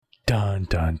Dun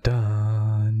dun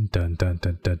dun dun dun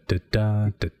dun dun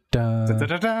dun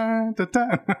dun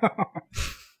dun.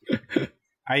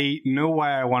 I know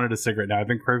why I wanted a cigarette now. I've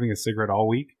been craving a cigarette all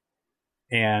week,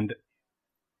 and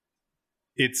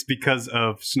it's because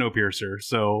of Snowpiercer.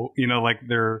 So, you know, like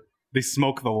they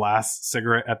smoke the last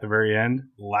cigarette at the very end,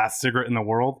 last cigarette in the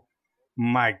world.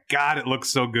 My God, it looks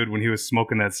so good when he was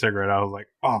smoking that cigarette. I was like,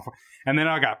 oh. And then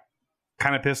I got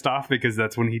kind of pissed off because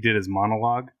that's when he did his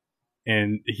monologue,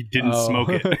 and he didn't smoke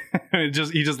it. He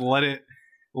just let it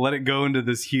go into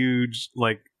this huge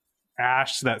like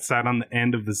ash that sat on the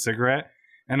end of the cigarette.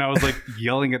 And I was like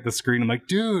yelling at the screen. I'm like,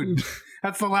 dude,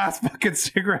 that's the last fucking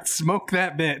cigarette. Smoke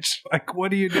that bitch. Like,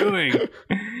 what are you doing?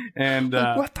 And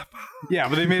what the fuck? Yeah,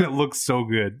 but they made it look so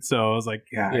good. So I was like,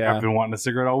 yeah, I've been wanting a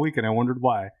cigarette all week, and I wondered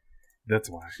why. That's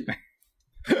why.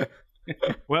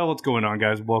 Well, what's going on,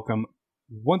 guys? Welcome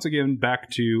once again back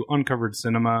to Uncovered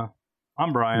Cinema.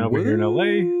 I'm Brian over here in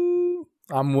LA.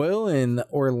 I'm Will in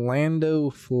Orlando,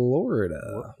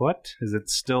 Florida. What? Is it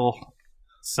still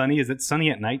sunny? Is it sunny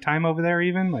at nighttime over there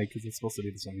even? Like, is it supposed to be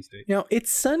the sunny state? You know,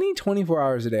 it's sunny 24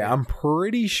 hours a day. I'm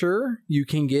pretty sure you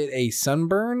can get a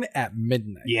sunburn at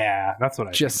midnight. Yeah, that's what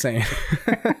I just saying.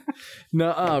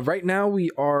 No, right now we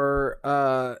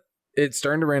are it's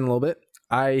starting to rain a little bit.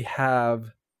 I'm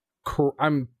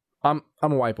a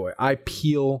white boy. I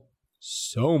peel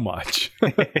so much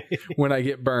when I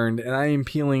get burned, and I am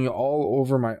peeling all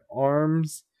over my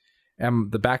arms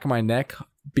and the back of my neck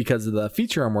because of the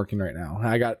feature I'm working right now.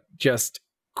 I got just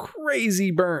crazy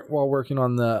burnt while working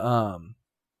on the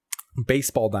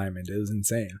baseball diamond. It was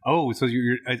insane. Oh, so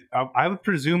I would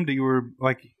presume that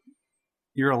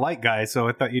you're a light guy, so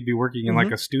I thought you'd be working in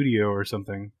like a studio or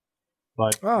something.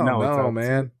 But no,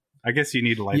 man. I guess you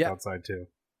need lights outside too.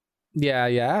 Yeah,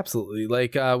 absolutely.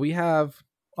 Like we have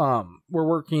we're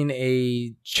working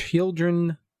a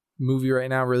children movie right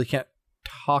now. Really can't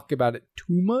talk about it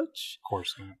too much. Of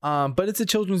course not. But it's a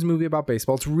children's movie about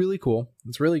baseball. It's really cool.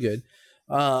 It's really good.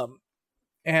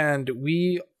 And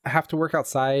we have to work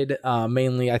outside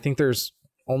mainly. I think there's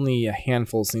only a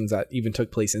handful of scenes that even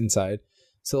took place inside.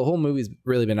 So the whole movie's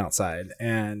really been outside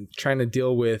and trying to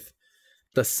deal with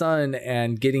the sun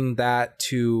and getting that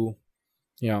to,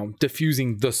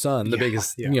 diffusing the sun, the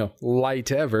biggest,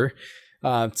 light ever,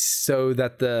 so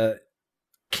that the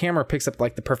camera picks up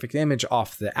like the perfect image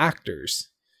off the actors.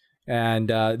 And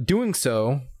doing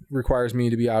so requires me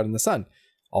to be out in the sun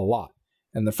a lot.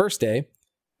 And the first day,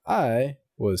 I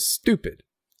was stupid.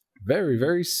 Very,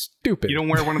 very stupid. You don't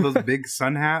wear one of those big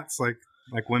sun hats like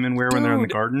women wear when they're in the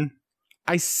garden?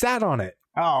 I sat on it.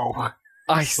 Oh.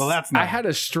 Well, that's nice. I had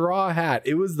a straw hat.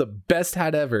 It was the best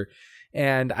hat ever.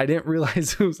 And I didn't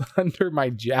realize it was under my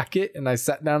jacket. And I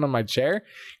sat down on my chair,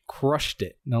 crushed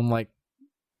it. And I'm like,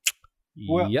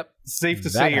 yep. Safe to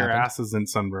say your ass isn't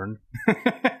sunburned.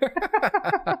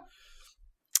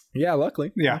 Yeah,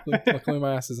 luckily. Yeah. Luckily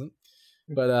my ass isn't.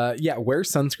 But wear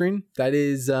sunscreen. That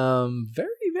is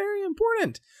very, very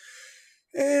important.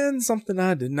 And something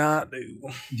I did not do.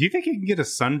 Do you think you can get a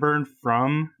sunburn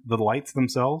from the lights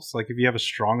themselves? Like if you have a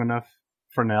strong enough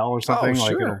Fresnel or something? Oh,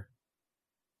 sure. Like it'll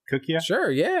cook you?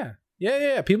 Sure, yeah.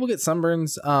 Yeah. People get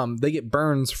sunburns. They get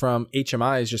burns from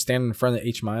HMIs just standing in front of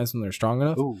the HMIs when they're strong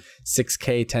enough. Ooh.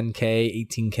 6K, 10K,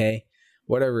 18K,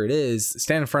 whatever it is.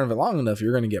 Stand in front of it long enough,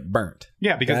 you're going to get burnt.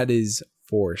 Yeah, because that is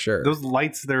for sure. Those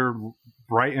lights, they're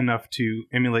bright enough to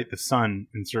emulate the sun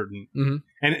in certain... Mm-hmm.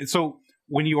 And so...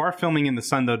 When you are filming in the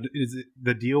sun, though, is it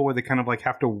the deal where they kind of like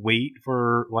have to wait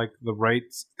for like the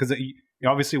rights? Because you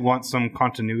obviously want some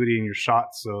continuity in your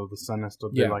shots, so the sun has to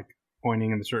be like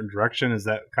pointing in a certain direction. Is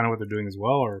that kind of what they're doing as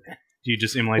well, or do you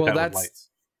just emulate that with lights?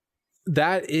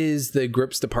 That is the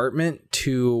grips department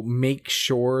to make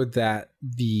sure that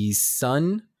the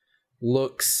sun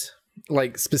looks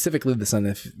like specifically the sun.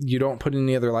 If you don't put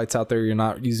any other lights out there, you're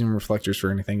not using reflectors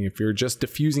for anything. If you're just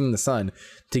diffusing the sun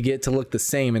to get to look the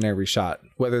same in every shot,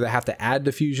 whether they have to add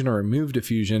diffusion or remove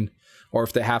diffusion, or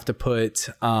if they have to put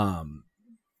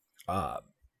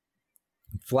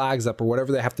flags up or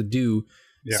whatever they have to do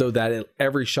so that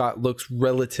every shot looks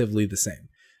relatively the same.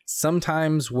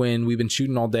 Sometimes when we've been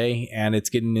shooting all day and it's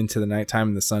getting into the nighttime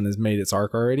and the sun has made its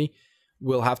arc already,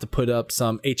 we'll have to put up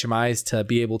some HMIs to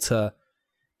be able to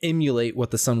emulate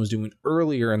what the sun was doing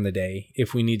earlier in the day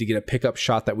if we need to get a pickup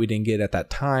shot that we didn't get at that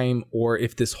time, or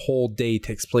if this whole day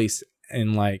takes place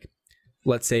in like,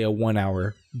 let's say a 1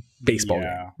 hour baseball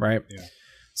game, right? Yeah.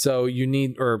 So you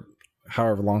need, or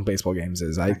however long baseball games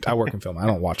is. I work in film. I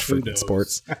don't watch freaking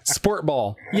sports. Sport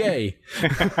ball. Yay.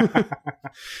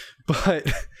 But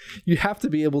you have to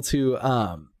be able to,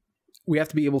 we have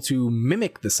to be able to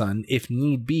mimic the sun if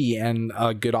need be. And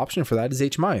a good option for that is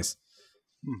HMIs.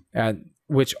 and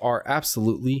which are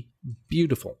absolutely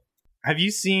beautiful. Have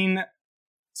you seen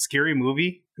Scary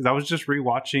Movie? Because I was just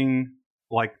rewatching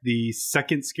like the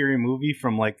second Scary Movie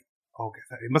from like,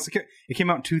 it came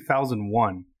out in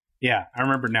 2001. Yeah, I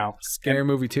remember now. Scary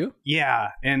Movie 2? Yeah,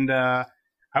 and I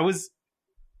was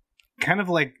kind of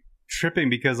like tripping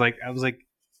because like I was like,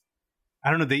 I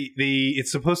don't know,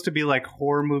 it's supposed to be like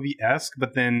horror movie-esque,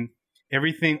 but then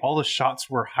everything, all the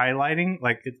shots were highlighting,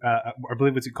 like I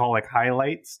believe what's it called, like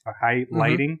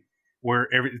highlighting, where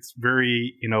it's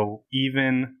very,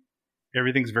 even,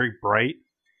 everything's very bright.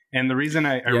 And the reason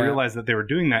I realized that they were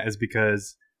doing that is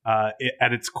because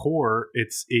at its core,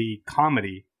 it's a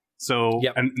comedy. So,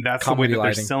 and that's comedy the way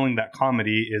that they're selling that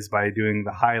comedy is by doing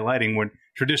the highlighting, when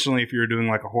traditionally if you were doing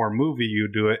like a horror movie, you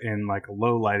would do it in like a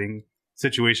low lighting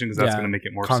situation because that's going to make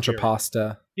it more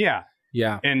contrapasta. Scary.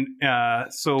 Yeah. And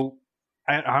so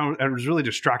I was really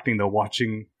distracting though,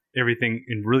 watching everything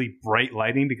in really bright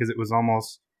lighting because it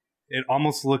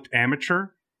almost looked amateur.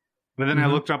 But then I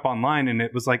looked up online and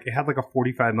it was like, it had like a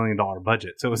 $45 million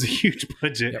budget. So it was a huge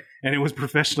budget and it was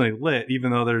professionally lit,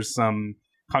 even though there's some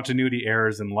continuity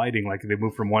errors in lighting. Like they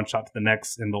move from one shot to the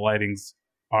next and the lightings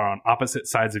are on opposite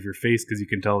sides of your face because you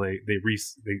can tell they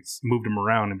moved them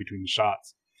around in between the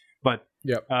shots. But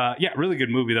really good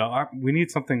movie though. We need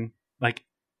something like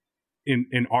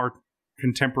in our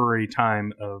contemporary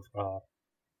time of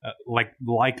like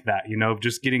that,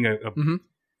 just getting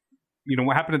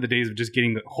what happened in the days of just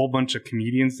getting a whole bunch of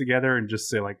comedians together and just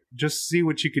say like, just see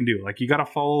what you can do. Like you got to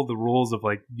follow the rules of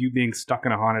like you being stuck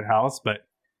in a haunted house, but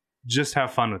just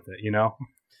have fun with it,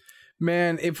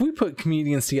 Man, if we put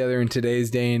comedians together in today's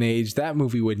day and age, that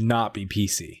movie would not be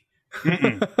PC.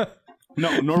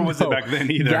 No, nor was it back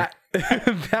then either.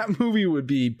 That movie would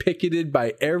be picketed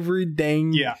by every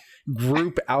dang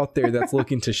group out there that's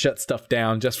looking to shut stuff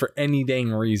down just for any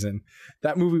dang reason.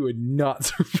 That movie would not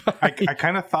survive. I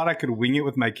kind of thought I could wing it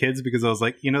with my kids because I was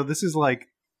like, this is like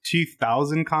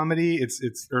 2000 comedy.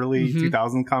 It's early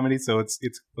 2000 comedy, so it's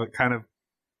kind of,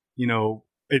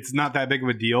 it's not that big of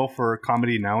a deal for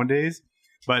comedy nowadays.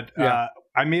 But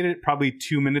I made it probably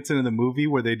 2 minutes into the movie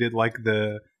where they did like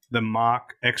the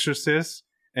mock Exorcist,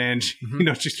 and she,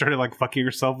 she started like fucking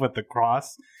herself with the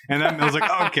cross, and then I was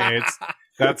like, okay,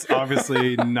 that's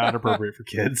obviously not appropriate for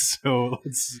kids, so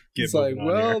let's get it's like,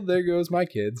 well, here. There goes my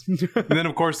kids. And then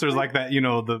of course there's like that,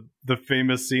 the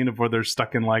famous scene of where they're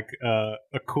stuck in like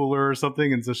a cooler or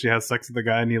something, and so she has sex with the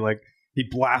guy, and he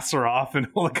blasts her off, and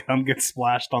all the gum gets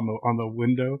splashed on the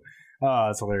window.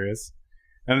 It's hilarious.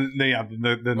 And then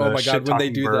oh my god, when they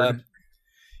do bird.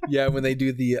 When they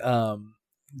do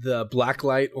the black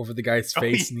light over the guy's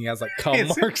face, and he has like cum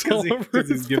marks all over because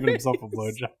he's giving himself a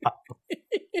blowjob.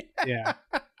 Yeah,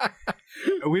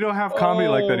 we don't have comedy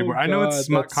like that anymore. I know it's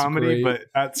not comedy, but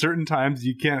at certain times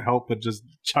you can't help but just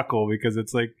chuckle because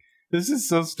it's like, this is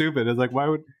so stupid. It's like, why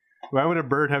would a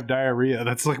bird have diarrhea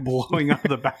that's like blowing out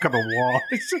the back of the wall?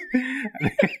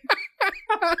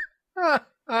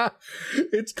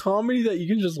 It's comedy that you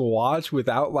can just watch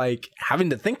without like having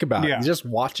to think about it. You just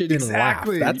watch it and laugh.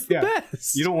 That's the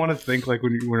best. You don't want to think like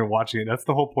when you're watching it. That's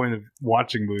the whole point of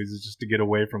watching movies, is just to get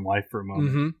away from life for a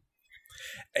moment.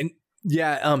 And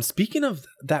speaking of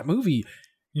that movie,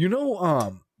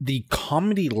 the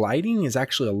comedy lighting is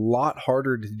actually a lot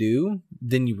harder to do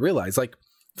than you realize. Like,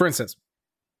 for instance,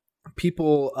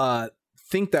 people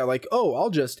think that like, oh, I'll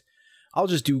just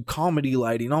do comedy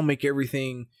lighting. I'll make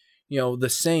everything the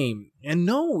same. And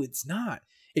no, it's not.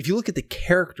 If you look at the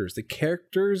characters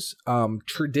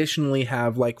traditionally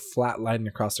have like flat lighting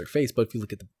across their face. But if you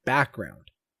look at the background,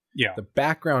 the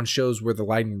background shows where the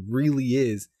lighting really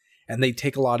is. And they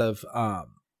take a lot of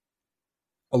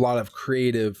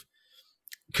creative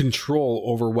control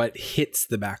over what hits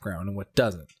the background and what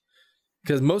doesn't.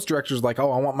 Because most directors are like,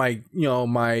 oh, I want my,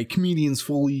 my comedians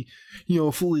fully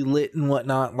lit and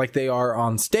whatnot, like they are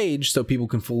on stage, so people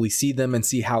can fully see them and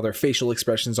see how their facial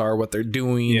expressions are, what they're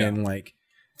doing, and like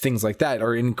things like that,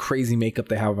 or any crazy makeup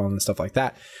they have on and stuff like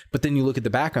that. But then you look at the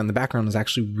background is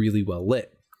actually really well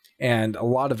lit. And a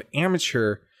lot of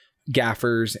amateur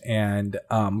gaffers and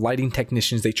lighting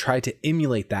technicians, they try to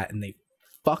emulate that and they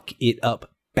fuck it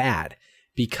up bad.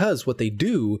 Because what they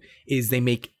do is they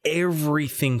make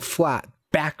everything flat.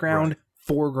 Background,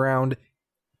 foreground,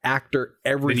 actor,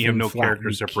 everything. Then you have no flat.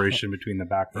 character separation between the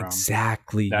background.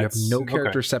 Exactly. You have no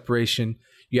character separation.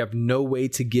 You have no way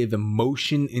to give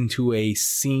emotion into a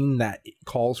scene that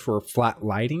calls for flat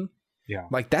lighting. Yeah.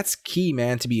 Like that's key,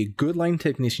 man. To be a good lighting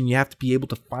technician, you have to be able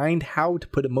to find how to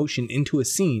put emotion into a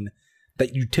scene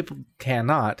that you typically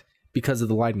cannot because of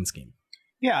the lighting scheme.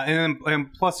 Yeah,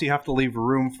 and plus you have to leave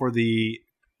room for the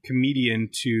comedian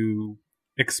to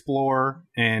explore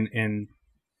and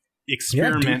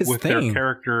experiment with their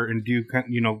character and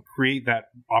create that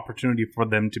opportunity for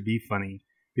them to be funny,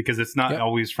 because it's not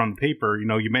always from the paper.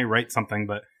 You may write something,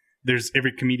 but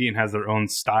every comedian has their own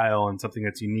style and something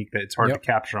that's unique that it's hard to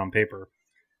capture on paper.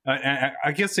 And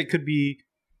I guess it could be.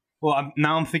 Well,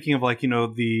 now I'm thinking of like the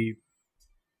what do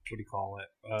you call it?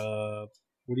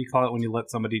 What do you call it when you let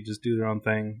somebody just do their own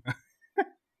thing?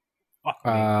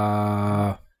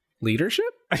 Leadership.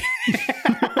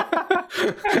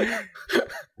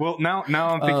 Well, now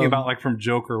I'm thinking about like from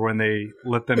Joker when they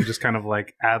let them just kind of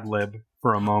like ad lib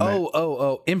for a moment.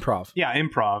 Oh, improv. Yeah,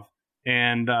 improv.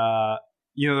 And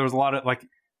there was a lot of like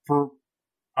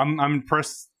I'm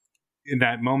impressed in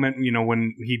that moment,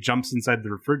 when he jumps inside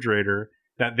the refrigerator,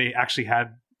 that they actually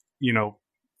had,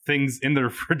 things in the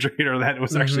refrigerator that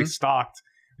was actually stocked,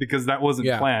 because that wasn't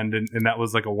planned, and that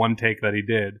was like a one take that he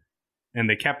did, and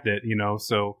they kept it,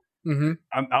 so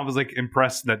I was like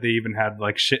impressed that they even had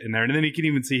like shit in there. And then you can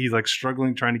even see he's like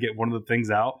struggling trying to get one of the things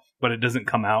out, but it doesn't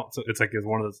come out, so it's like it's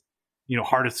one of those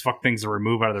hardest fuck things to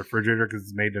remove out of the refrigerator because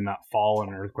it's made to not fall in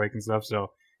an earthquake and stuff.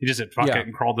 So he just said fuck it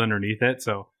and crawled underneath it.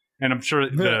 So, and I'm sure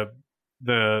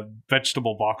the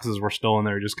vegetable boxes were still in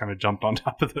there. He just kind of jumped on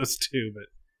top of those too. But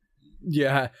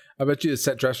yeah, I bet you the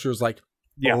set dresser was like,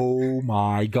 oh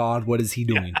my god, what is he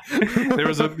doing? There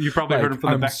was you probably heard him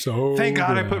from the back. Thank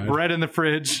God I put bread in the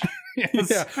fridge. Yes.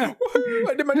 Yeah, woo,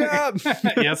 I did my job.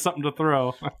 Yeah, something to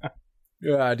throw.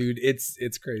 Yeah, dude,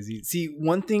 it's crazy. See,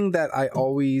 one thing that I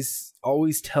always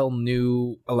tell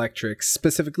new electrics,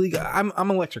 specifically, I'm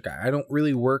an electric guy. I don't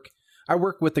really work. I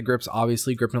work with the grips.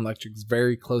 Obviously, grip and electric is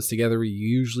very close together. We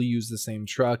usually use the same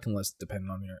truck, unless depending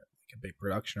on your big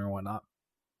production or whatnot.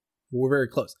 We're very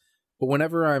close. But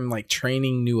whenever I'm like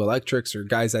training new electrics or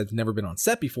guys that've never been on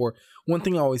set before, one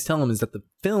thing I always tell them is that the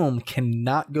film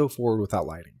cannot go forward without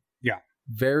lighting. Yeah.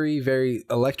 Very, very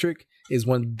electric is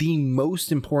one of the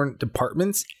most important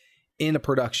departments in a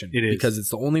production. It is. Because it's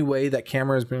the only way that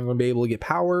camera is going to be able to get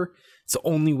power. It's the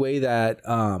only way that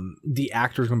the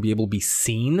actor is going to be able to be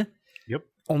seen. Yep.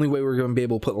 Only way we're going to be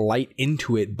able to put light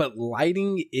into it. But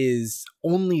lighting is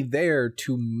only there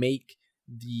to make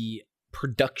the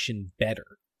production better,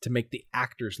 to make the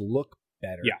actors look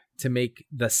better, to make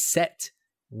the set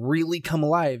really come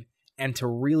alive, and to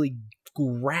really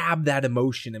grab that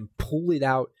emotion and pull it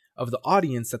out of the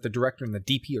audience that the director and the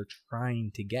DP are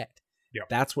trying to get. Yep.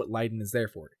 That's what lighting is there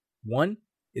for. One,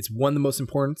 it's one of the most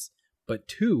important, but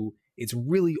two, it's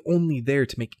really only there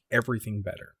to make everything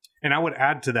better. And I would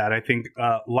add to that, I think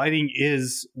lighting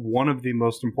is one of the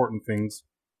most important things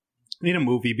in a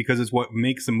movie, because it's what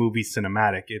makes a movie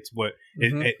cinematic. It's what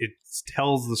it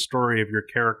tells the story of your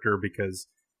character, because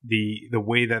the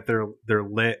way that they're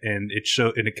lit, and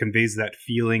it conveys that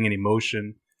feeling and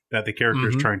emotion that the character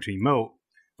is trying to emote.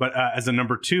 But as a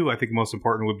number two, I think most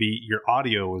important would be your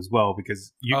audio as well,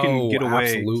 because you can get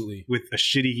away with a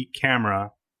shitty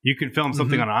camera. You can film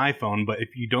something on an iPhone, but if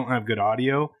you don't have good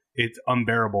audio, it's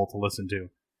unbearable to listen to.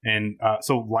 And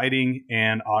so lighting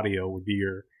and audio would be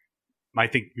I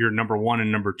think your number one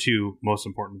and number two most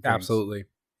important things.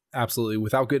 Absolutely.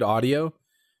 Without good audio,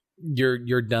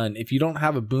 you're done. If you don't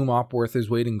have a boom op worth his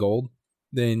weight in gold,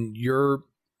 then your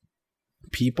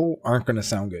people aren't going to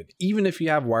sound good. Even if you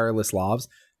have wireless lavs,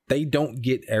 they don't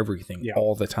get everything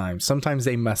all the time. Sometimes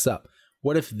they mess up.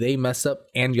 What if they mess up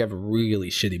and you have a really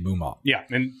shitty boom op? Yeah,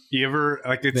 and you ever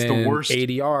it's the worst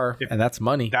ADR, and that's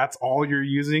money. That's all you're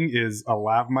using is a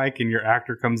lav mic, and your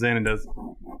actor comes in and does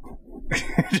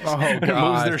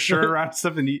moves their shirt around and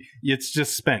stuff, and it's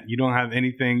just spent. You don't have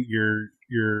anything.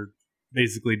 You're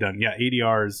basically done. Yeah,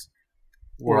 ADR is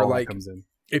where all that comes in.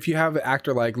 If you have an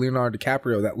actor like Leonardo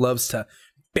DiCaprio that loves to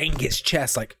bang his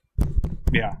chest, like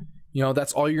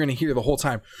that's all you're going to hear the whole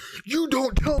time. You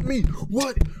don't tell me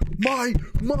what my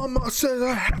mama says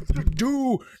I have to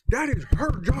do. That is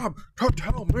her job to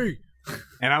tell me.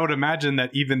 And I would imagine that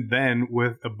even then,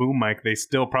 with a boom mic, they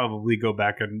still probably go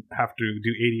back and have to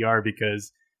do ADR,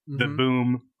 because the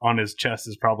boom on his chest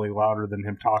is probably louder than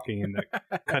him talking, and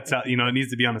that cuts out. It needs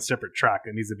to be on a separate track.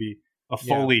 It needs to be a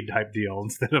Foley type deal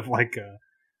instead of like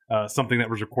something that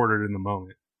was recorded in the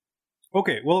moment.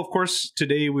 Okay, well, of course,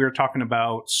 today we are talking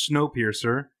about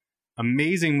Snowpiercer.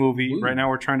 Amazing movie. Ooh. Right now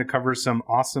we're trying to cover some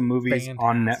awesome movies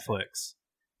on Netflix.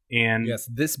 And yes,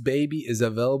 this baby is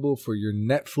available for your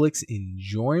Netflix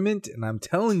enjoyment. And I'm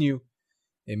telling you,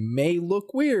 it may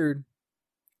look weird.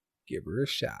 Give her a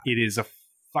shot. It is a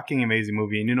fucking amazing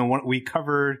movie. And what we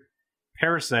covered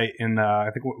Parasite in,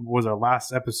 I think, what was our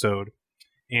last episode.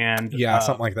 And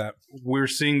something like that. We're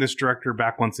seeing this director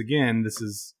back once again. This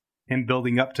is him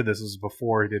building up to this. This was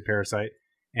before he did Parasite.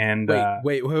 And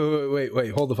wait,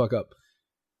 hold the fuck up.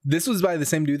 This was by the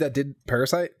same dude that did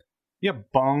Parasite? Yeah,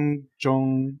 Bong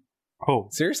Joon-Ho.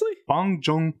 Seriously? Bong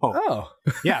Joon-Ho. Oh.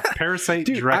 Yeah, Parasite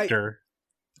Dude, director.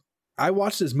 I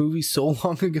watched this movie so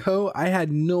long ago, I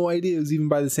had no idea it was even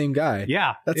by the same guy.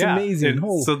 Yeah. That's amazing.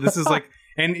 So this is like,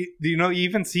 and you know, you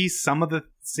even see some of the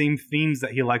same themes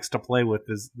that he likes to play with.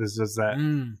 This is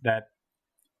that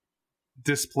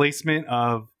displacement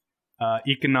of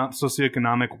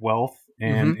socioeconomic wealth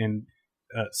and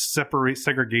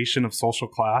segregation of social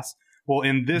class. Well,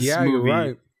 in this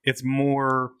movie, it's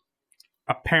more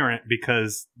apparent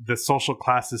because the social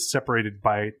class is separated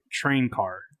by train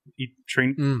car.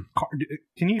 Car,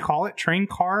 can you call it train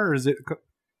car, or is it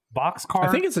box car?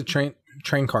 I think it's a train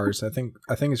cars. I think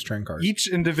it's train cars. Each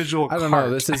individual I don't know.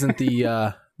 This isn't the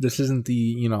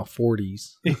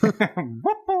 40s.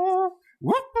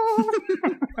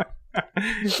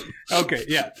 Okay,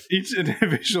 yeah. Each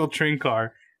individual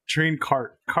cart.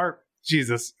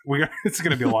 Jesus, it's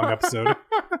going to be a long episode.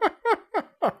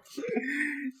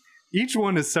 Each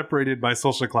one is separated by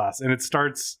social class, and it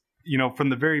starts, from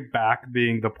the very back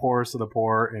being the poorest of the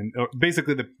poor, and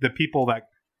basically the people that.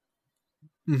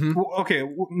 Okay,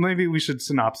 maybe we should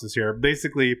synopsis here.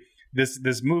 Basically,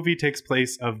 this movie takes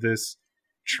place of this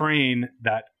train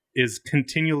that is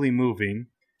continually moving.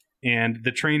 And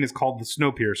the train is called the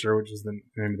Snowpiercer, which is the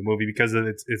name of the movie, because of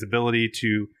its ability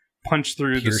to punch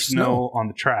through the snow on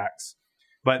the tracks.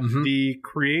 But the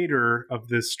creator of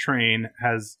this train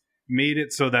has made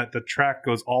it so that the track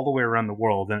goes all the way around the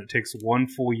world, and it takes 1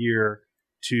 full year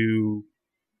to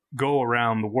go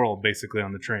around the world, basically,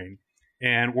 on the train.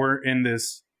 And we're in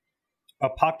this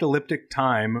apocalyptic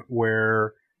time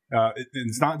where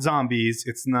it's not zombies,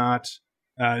 it's not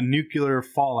nuclear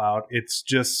fallout, it's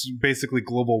just basically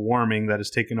global warming that has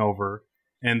taken over.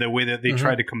 And the way that they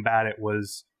tried to combat it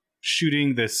was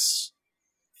shooting this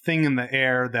thing in the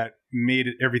air that made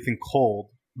everything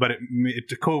cold, but it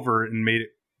took over and made it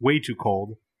way too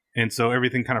cold, and so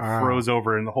everything kind of froze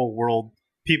over, and the whole world,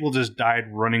 people just died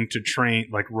running to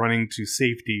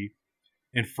safety,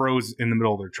 and froze in the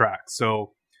middle of their tracks.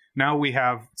 So now we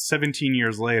have 17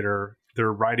 years later,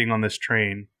 they're riding on this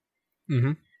train.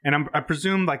 And I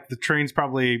presume like the train's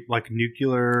probably like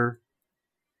nuclear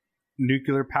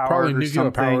powered or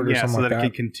something. Yeah, so that it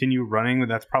can continue running. But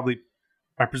that's probably,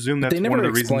 I presume that's one of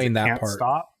the reasons it can't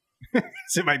stop.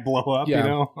 So it might blow up,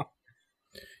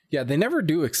 Yeah, they never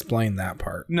do explain that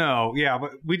part. No, yeah,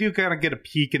 but we do kind of get a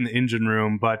peek in the engine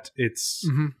room, but it's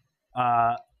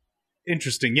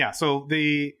interesting. Yeah, so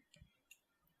they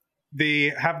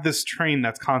have this train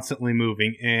that's constantly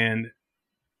moving, and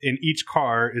in each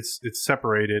car it's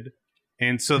separated,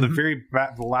 and so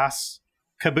the last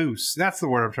caboose, that's the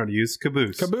word I'm trying to use,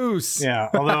 caboose, yeah,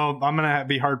 although I'm gonna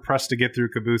be hard pressed to get through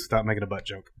caboose without making a butt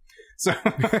joke, so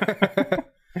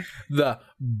the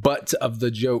butt of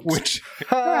the jokes, which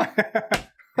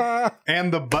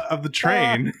and the butt of the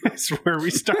train is where we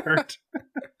start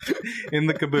in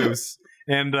the caboose,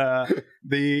 and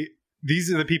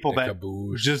these are the people that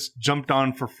just jumped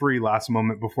on for free last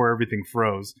moment before everything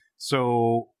froze.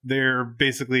 So they're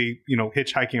basically,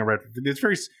 hitchhiking around. It's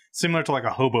very similar to like a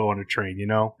hobo on a train,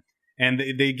 and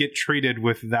they get treated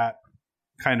with that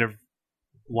kind of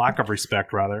lack of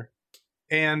respect, rather.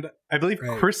 And I believe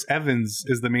Chris Evans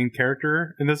is the main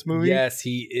character in this movie. Yes,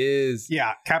 he is.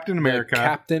 Yeah, Captain America. The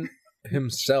Captain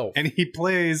himself. And he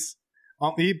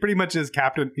pretty much is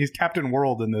Captain. He's Captain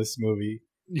World in this movie.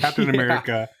 Captain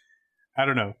America. I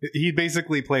don't know. He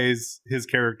basically plays his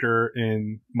character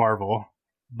in Marvel.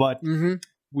 But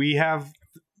we have...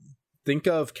 Think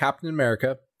of Captain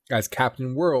America as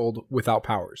Captain World without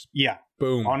powers. Yeah.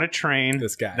 Boom. On a train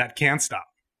this guy. That can't stop.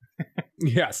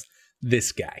 Yes.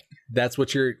 This guy. That's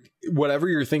what whatever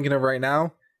you're thinking of right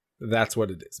now, that's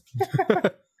what it is.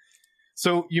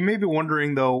 So you may be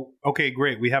wondering, though, okay,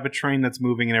 great. We have a train that's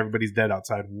moving and everybody's dead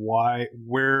outside.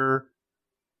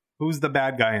 Who's the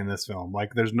bad guy in this film?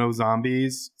 Like, there's no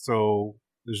zombies, so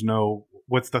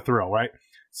what's the thrill, right?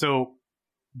 So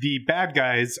the bad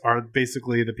guys are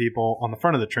basically the people on the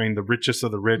front of the train, the richest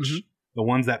of the rich, the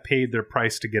ones that paid their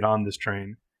price to get on this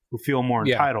train, who feel more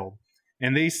entitled.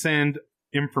 And they send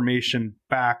information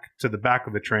back to the back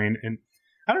of the train. And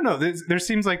I don't know, there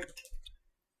seems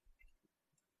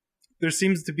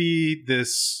to be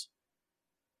this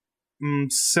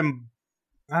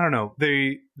I don't know,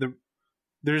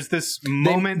 there's this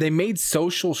moment they made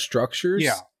social structures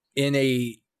in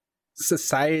a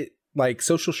society, like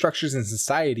social structures in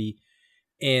society,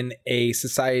 in a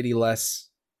society less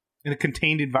in a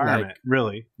contained environment,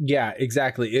 really. Yeah,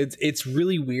 exactly. It's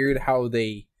really weird how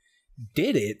they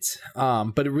did it,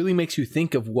 but it really makes you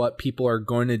think of what people are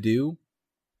going to do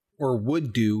or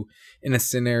would do in a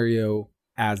scenario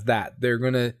as that. They're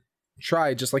going to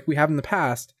try, just like we have in the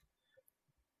past,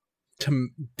 to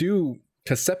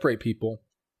separate people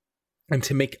and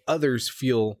to make others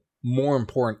feel more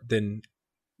important than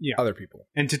other people,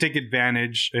 and to take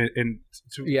advantage and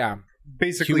to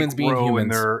basically humans being grow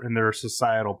humans in their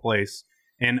societal place.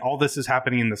 And all this is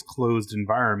happening in this closed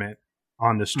environment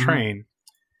on this train.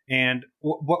 And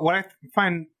what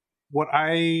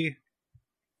I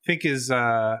think is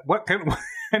what kind of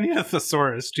I need a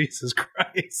thesaurus. Jesus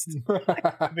Christ, I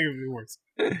think it would be worse.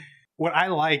 What I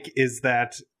like is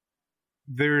that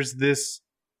there's this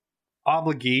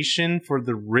obligation for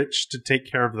the rich to take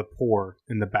care of the poor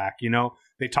in the back. You know,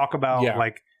 they talk about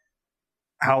like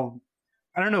how,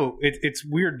 I don't know, it's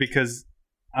weird because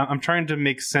I'm trying to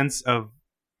make sense of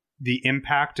the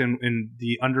impact and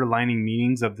the underlining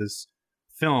meanings of this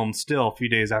film still a few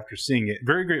days after seeing it.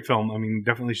 Very great film. I mean,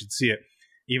 definitely should see it.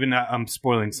 Even I'm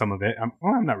spoiling some of it.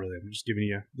 I'm not really. I'm just giving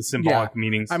you the symbolic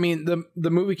meanings. I mean,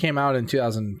 the movie came out in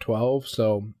 2012,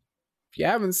 so if you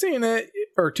haven't seen it,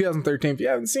 or 2013, if you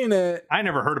haven't seen it, I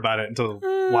never heard about it until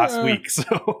last week.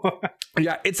 So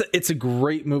yeah, it's a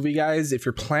great movie, guys. If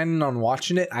you're planning on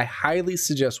watching it, I highly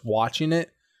suggest watching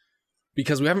it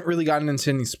because we haven't really gotten into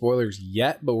any spoilers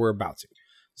yet, but we're about to.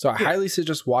 So I highly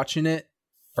suggest watching it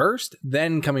first,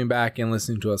 then coming back and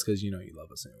listening to us because you know you love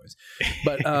us anyways.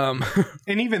 But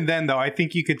and even then, though, I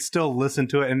think you could still listen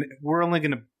to it, and we're only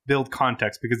going to build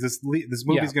context because this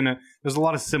movie is gonna. There's a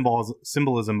lot of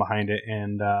symbolism behind it,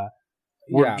 and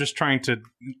we're just trying to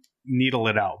needle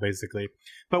it out, basically.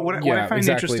 But what I find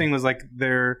interesting was like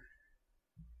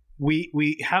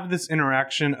we have this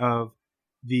interaction of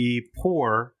the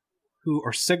poor who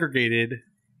are segregated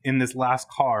in this last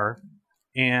car,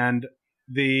 and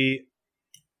they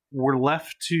were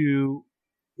left to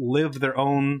live their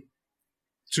own,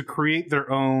 to create their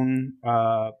own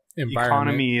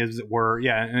economy, as it were,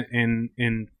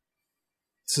 in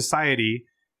society,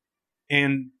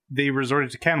 and they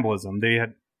resorted to cannibalism.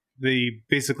 They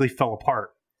basically fell apart.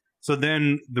 So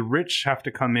then the rich have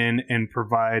to come in and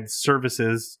provide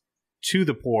services to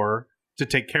the poor to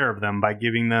take care of them by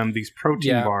giving them these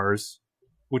protein bars,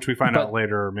 which we find out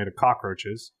later are made of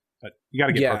cockroaches. But you got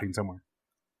to get protein somewhere.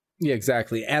 Yeah,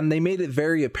 exactly. And they made it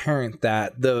very apparent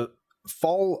that the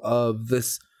fall of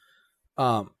this,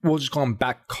 we'll just call them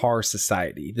back car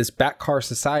society. This back car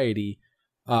society,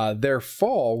 their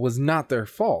fall was not their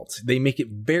fault. They make it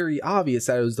very obvious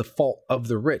that it was the fault of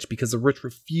the rich because the rich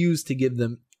refused to give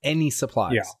them any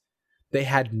supplies. Yeah. They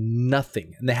had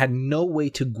nothing and they had no way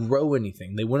to grow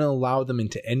anything. They wouldn't allow them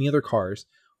into any other cars.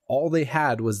 All they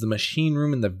had was the machine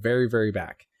room in the very, very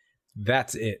back.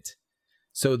 That's it.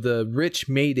 So the rich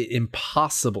made it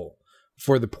impossible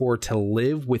for the poor to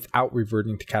live without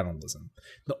reverting to cannibalism.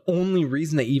 The only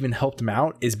reason they even helped them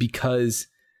out is because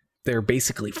they're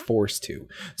basically forced to.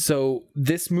 So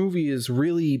this movie is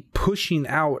really pushing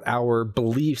out our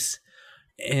beliefs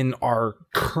in our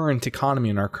current economy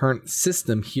and our current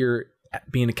system here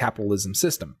being a capitalism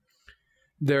system.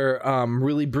 They're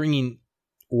really bringing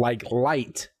like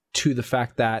light to the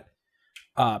fact that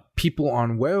people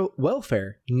on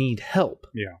welfare need help.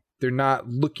 Yeah. They're not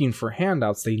looking for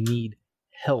handouts. They need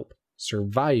help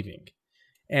surviving.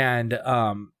 And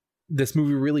this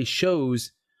movie really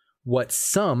shows what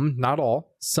some, not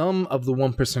all, some of the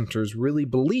 1%ers really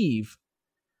believe,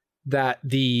 that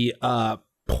the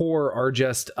poor are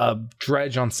just a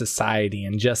dredge on society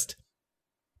and just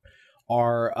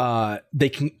are they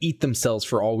can eat themselves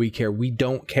for all we care. We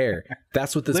don't care.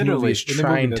 That's what this movie is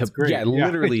trying to. Yeah,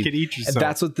 literally. You can eat yourself.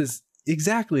 That's what this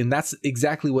exactly, and that's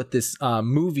exactly what this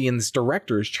movie and this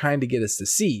director is trying to get us to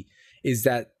see. Is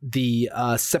that the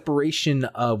separation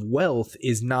of wealth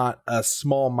is not a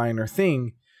small minor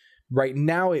thing. Right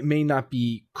now, it may not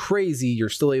be crazy. You're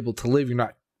still able to live. You're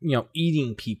not,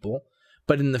 eating people.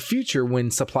 But in the future,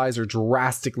 when supplies are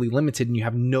drastically limited and you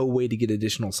have no way to get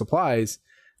additional supplies,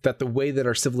 that the way that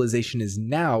our civilization is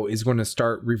now is going to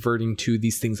start reverting to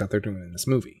these things that they're doing in this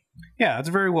movie. Yeah, that's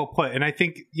very well put. And I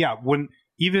think, when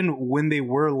they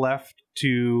were left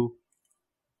to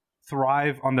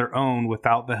thrive on their own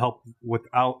without the help,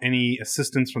 without any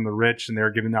assistance from the rich, and they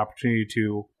were given the opportunity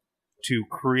to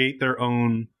create their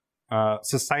own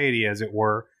society, as it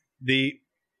were, they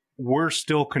were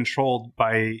still controlled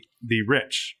by the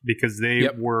rich because they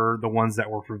were the ones that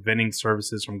were preventing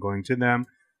services from going to them.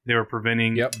 They were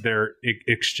preventing their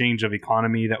exchange of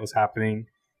economy that was happening.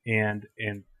 And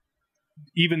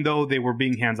even though they were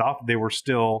being hands off, they were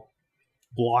still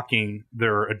blocking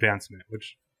their advancement,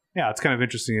 which, it's kind of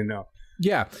interesting to know.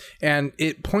 Yeah. And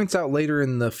it points out later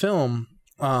in the film,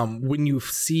 when you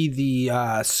see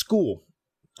the school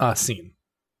scene,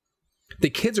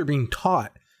 the kids are being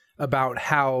taught about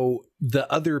how the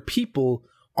other people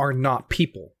are not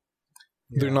people.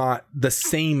 They're not the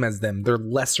same as them. They're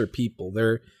lesser people.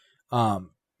 They're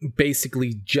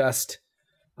basically just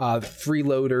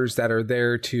freeloaders that are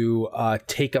there to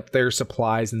take up their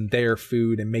supplies and their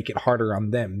food and make it harder on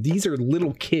them. These are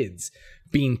little kids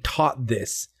being taught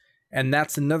this. And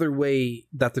that's another way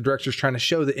that the director's trying to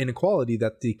show the inequality,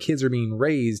 that the kids are being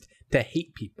raised to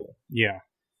hate people. Yeah.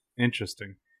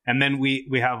 Interesting. And then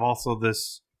we have also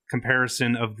this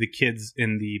comparison of the kids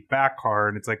in the back car.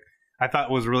 And it's like, I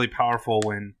thought it was really powerful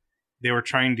when they were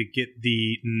trying to get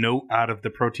the note out of the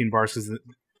protein bars. Because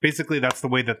basically that's the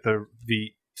way that the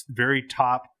very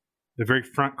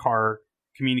front car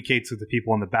communicates with the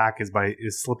people in the back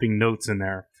is slipping notes in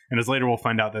there. And as later we'll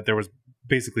find out that there was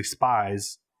basically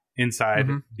spies inside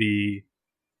the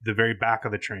very back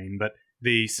of the train, but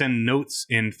they send notes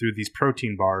in through these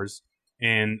protein bars,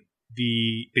 and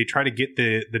they try to get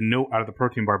the note out of the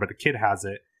protein bar, but the kid has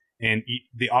it, and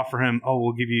they offer him,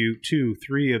 we'll give you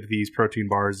 2-3 of these protein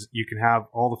bars. You can have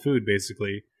all the food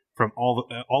basically from all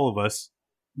of us.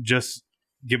 Just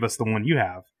give us the one you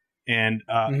have. And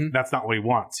that's not what he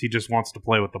wants. He just wants to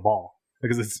play with the ball,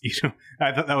 because it's,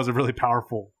 I thought that was a really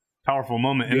powerful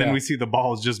moment. And then we see the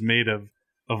ball is just made of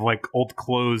like old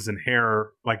clothes and hair,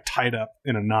 like tied up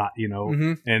in a knot,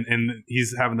 and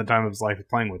he's having the time of his life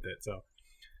playing with it. So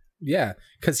yeah,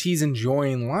 because he's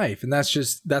enjoying life. And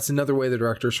that's another way the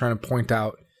director is trying to point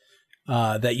out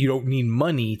that you don't need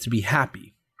money to be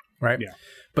happy, right? Yeah.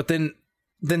 But then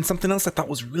something else I thought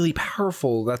was really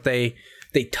powerful that they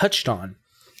touched on.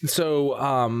 So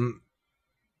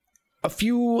a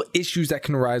few issues that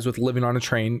can arise with living on a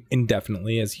train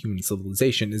indefinitely as human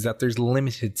civilization is that there's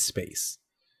limited space,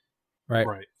 right?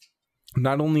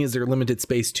 Not only is there limited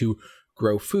space to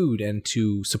grow food and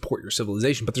to support your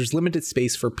civilization, but there's limited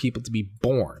space for people to be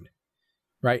born,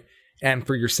 right? And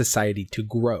for your society to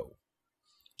grow.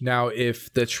 Now,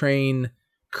 if the train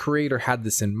creator had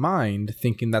this in mind,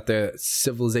 thinking that the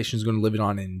civilization is going to live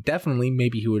on indefinitely,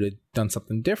 maybe he would have done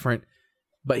something different.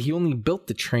 But he only built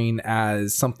the train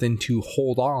as something to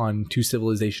hold on to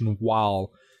civilization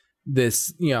while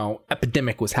this,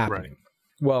 epidemic was happening.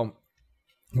 Right. Well,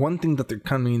 one thing that they're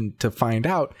coming to find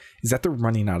out is that they're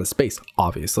running out of space,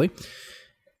 obviously.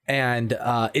 And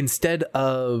instead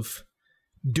of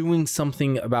doing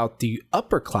something about the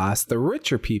upper class, the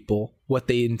richer people, what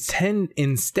they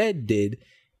instead did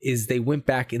is they went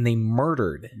back and they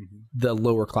murdered the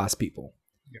lower class people.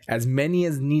 As many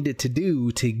as needed to do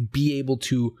to be able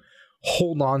to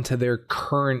hold on to their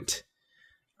current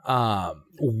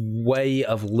way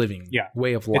of living,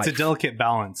 way of life. It's a delicate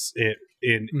balance.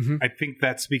 I think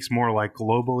that speaks more like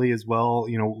globally as well.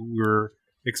 We're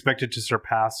expected to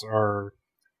surpass our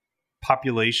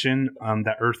population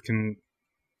that Earth can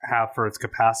have for its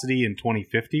capacity in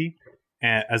 2050,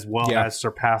 as well as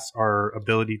surpass our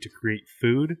ability to create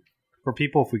food for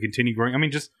people if we continue growing. I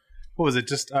mean, just what was it?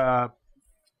 Just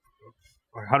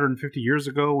 150 years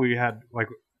ago, we had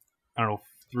 2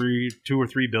 or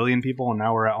 3 billion people, and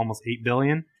now we're at almost 8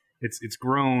 billion. It's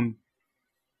grown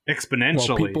exponentially.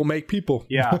 Well, people make people.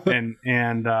 Yeah, and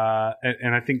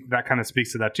I think that kind of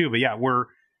speaks to that too. But yeah,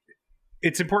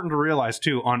 it's important to realize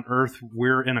too, on Earth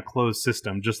we're in a closed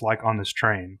system, just like on this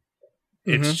train.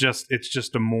 It's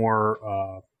just a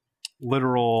more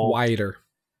literal, wider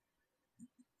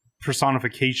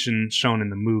personification shown in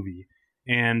the movie,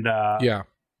 and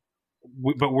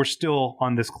but we're still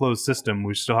on this closed system.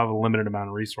 We still have a limited amount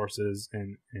of resources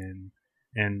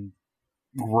and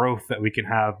growth that we can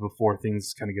have before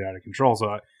things kind of get out of control.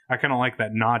 So I kind of like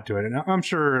that nod to it, and I'm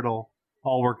sure it'll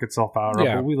all work itself out.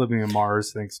 Right? We'll be living in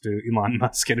Mars thanks to Elon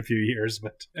Musk in a few years,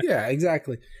 but yeah,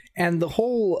 exactly. And the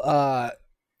whole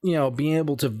being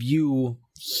able to view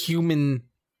human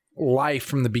life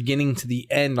from the beginning to the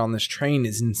end on this train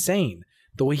is insane.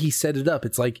 The way he set it up,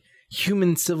 it's like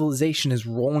human civilization is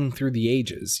rolling through the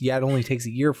ages. Yeah, it only takes a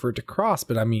year for it to cross,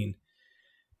 but I mean,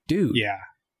 dude,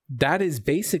 that is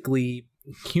basically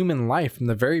human life from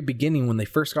the very beginning when they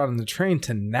first got on the train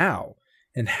to now,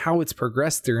 and how it's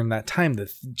progressed during that time,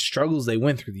 the struggles they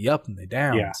went through, the up and the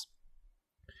downs. Yeah.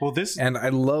 Well,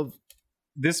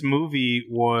 this movie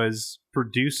was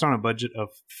produced on a budget of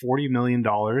 $40 million.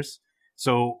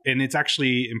 So, and it's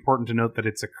actually important to note that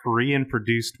it's a Korean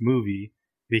produced movie,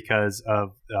 because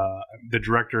of the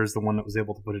director is the one that was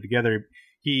able to put it together.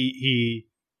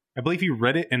 I believe he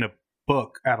read it in a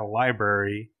book at a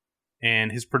library,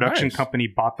 and his production company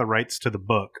bought the rights to the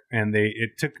book. And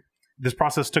this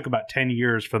process took about 10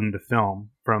 years for them to film,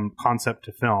 from concept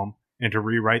to film, and to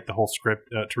rewrite the whole script,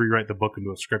 to rewrite the book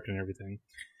into a script and everything.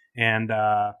 And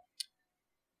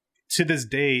to this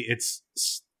day, it's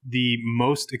the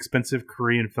most expensive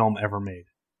Korean film ever made,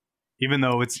 even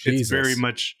though it's very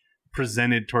much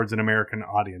presented towards an American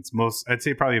audience. I'd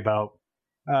say probably about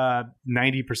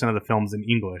 90% of the film's in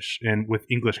English and with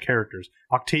English characters.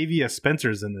 Octavia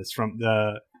Spencer's in this from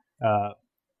the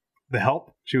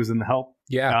Help. She was in The Help.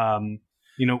 Yeah.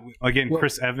 Again,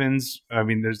 Chris Evans. I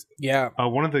mean, there's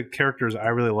one of the characters I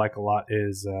really like a lot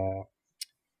is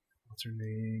what's her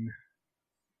name?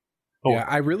 Oh. Yeah,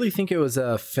 I really think it was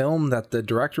a film that the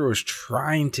director was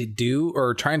trying to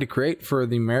create for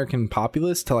the American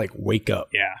populace to like wake up.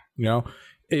 Yeah.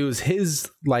 It was his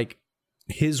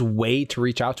way to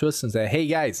reach out to us and say, hey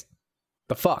guys,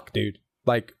 the fuck, dude,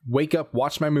 like wake up,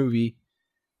 watch my movie,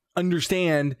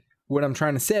 understand what I'm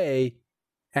trying to say,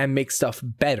 and make stuff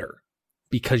better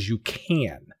because you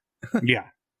can. Yeah.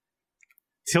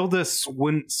 Tilda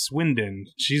Swinton,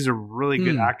 she's a really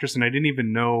good actress, and I didn't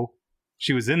even know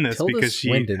she was in this because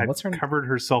she had covered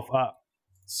herself up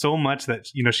so much that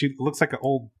she looks like an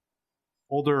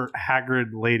older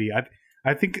haggard lady.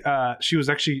 I think she was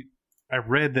actually. I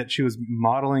read that she was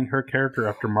modeling her character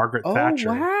after Margaret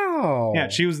Thatcher. Oh wow! Yeah,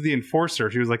 she was the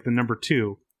enforcer. She was like the number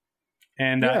 2,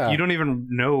 and you don't even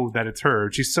know that it's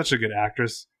her. She's such a good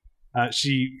actress. I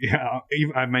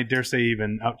might dare say,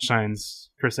 even outshines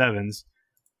Chris Evans.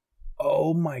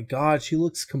 Oh my god, she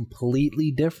looks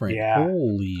completely different. Yeah.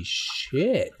 Holy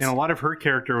shit. And a lot of her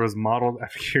character was modeled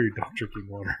after your Dr. Drinking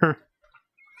Water.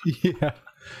 Yeah.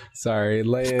 Sorry,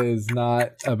 Leia is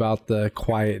not about the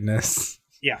quietness.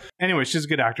 Yeah. Anyway, she's a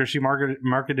good actor. She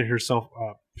marketed herself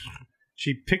up.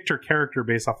 She picked her character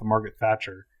based off of Margaret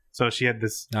Thatcher. So she had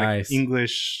this nice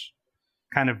English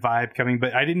kind of vibe coming,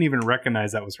 but I didn't even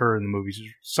recognize that was her in the movie. She's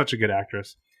such a good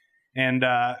actress. And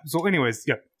so anyways,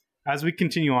 yeah. As we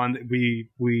continue on,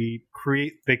 they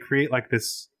create like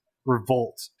this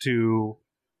revolt to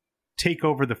take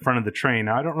over the front of the train.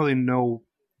 Now, I don't really know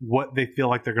what they feel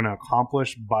like they're going to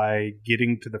accomplish by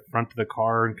getting to the front of the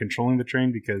car and controlling the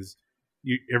train, because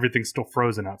everything's still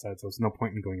frozen outside, so there's no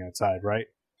point in going outside, right?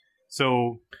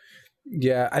 So,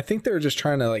 yeah, I think they're just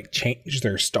trying to like change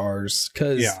their stars,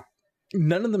 because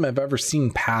none of them have ever seen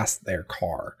past their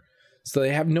car, so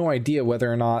they have no idea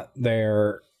whether or not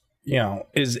they're.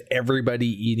 Is everybody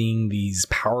eating these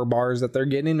power bars that they're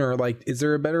getting, or like, is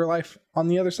there a better life on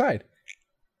the other side?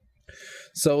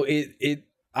 So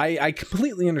I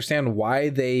completely understand why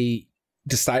they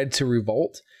decided to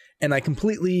revolt, and I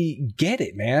completely get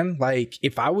it, man. Like,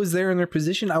 if I was there in their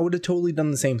position, I would have totally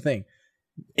done the same thing.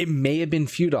 It may have been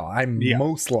futile. I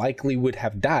most likely would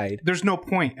have died. There's no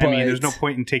point. I mean, there's no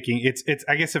point in taking it's.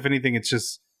 I guess if anything, it's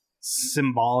just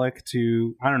symbolic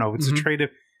to. I don't know. It's a trade of.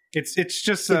 It's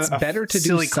just a better to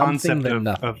silly do something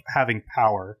concept of having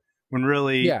power, when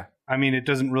really, I mean, it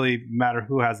doesn't really matter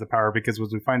who has the power, because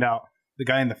as we find out, the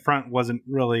guy in the front wasn't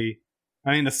really,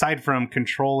 I mean, aside from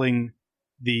controlling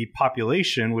the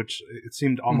population, which it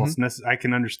seemed almost I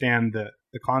can understand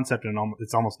the concept, and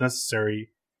it's almost necessary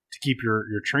to keep your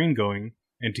train going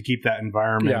and to keep that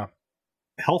environment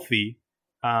healthy.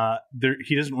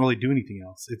 He doesn't really do anything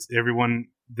else. It's everyone,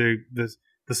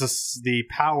 this is the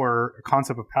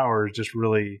concept of power is just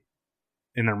really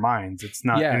in their minds. It's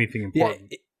not anything important.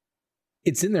 Yeah,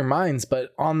 it's in their minds,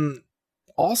 but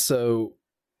also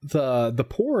the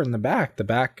poor in the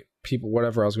back people,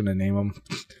 whatever I was going to name them,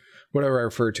 whatever I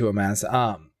refer to them as.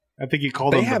 I think you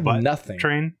called them the butt nothing.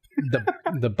 Train.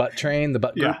 the butt train, the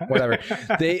butt group, whatever.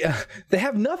 They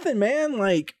have nothing, man.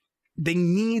 Like, they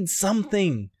need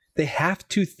something. They have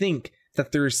to think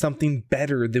that there's something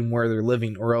better than where they're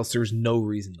living, or else there's no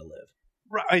reason to live.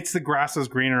 Right, it's the grass is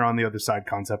greener on the other side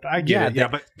concept. I get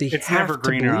it, but it's never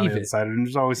greener on the other side, and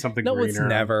there's always something greener.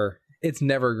 No, it's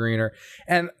never greener.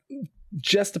 And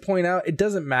just to point out, it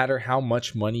doesn't matter how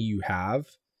much money you have.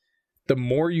 The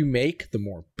more you make, the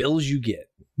more bills you get.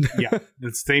 Yeah,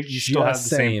 the same. You still have the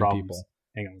same problems. People.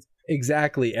 Hang on.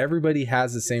 Exactly. Everybody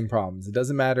has the same problems. It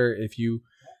doesn't matter if you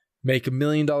make $1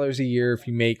 million a year, if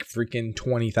you make freaking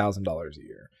 $20,000 a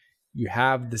year. You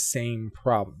have the same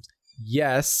problems.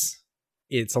 Yes,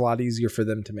 it's a lot easier for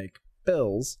them to make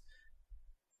bills.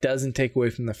 Doesn't take away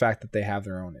from the fact that they have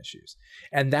their own issues.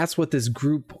 And that's what this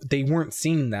group, they weren't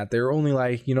seeing that. They're only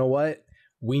like, you know what?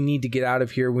 We need to get out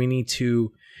of here. We need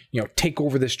to, take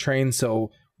over this train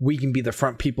so we can be the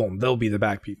front people and they'll be the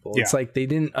back people. Yeah. It's like they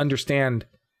didn't understand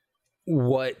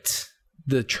what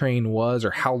the train was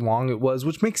or how long it was,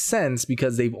 which makes sense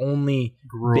because they've only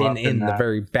been in the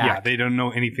very back. Yeah, they don't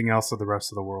know anything else of the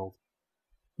rest of the world.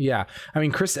 Yeah. I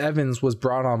mean, Chris Evans was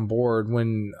brought on board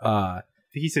when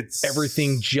he said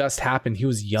everything just happened. He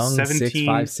was young, 17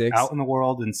 5, 6. Out in the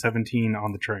world and 17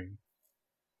 on the train.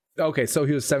 Okay, so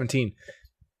he was 17.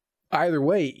 either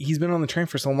way, he's been on the train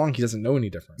for so long, he doesn't know any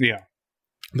different. Yeah.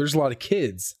 There's a lot of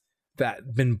kids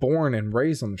that been born and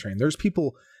raised on the train. There's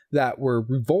people that were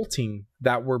revolting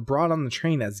that were brought on the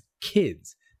train as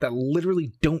kids that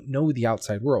literally don't know the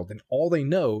outside world. And all they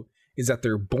know is that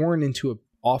they're born into an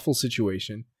awful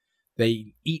situation.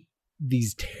 They eat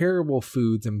these terrible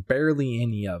foods and barely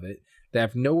any of it. They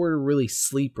have nowhere to really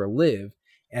sleep or live.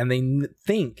 And they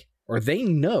think, or they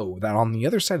know, that on the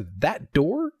other side of that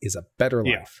door is a better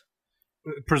life.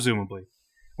 Presumably.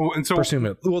 Well, and so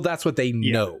presumably. Well, that's what they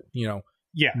know, you know.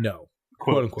 Yeah. No.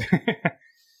 Quote unquote.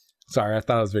 Sorry, I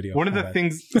thought it was video. One of the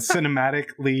things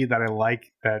cinematically that I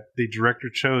like that the director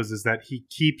chose is that he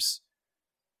keeps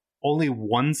only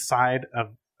one side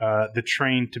of the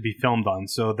train to be filmed on.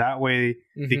 So that way,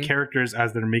 the characters,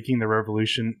 as they're making the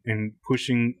revolution and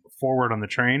pushing forward on the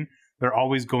train, they're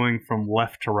always going from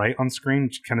left to right on screen,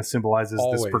 which kind of symbolizes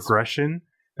this progression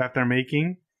that they're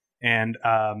making. And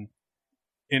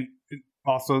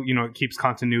also, you know, it keeps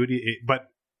continuity. But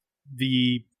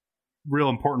the real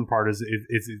important part is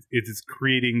it's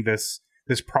creating this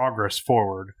progress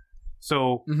forward.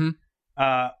 So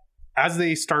as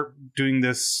they start doing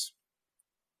this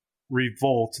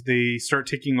revolt, they start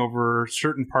taking over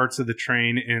certain parts of the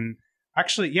train. And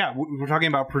actually, we're talking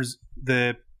about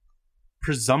the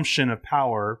presumption of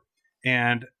power,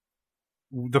 and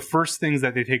the first things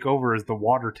that they take over is the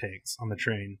water tanks on the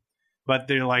train. But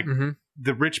they're like,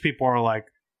 the rich people are like,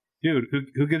 dude,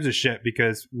 who gives a shit?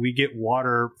 Because we get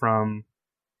water from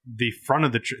the front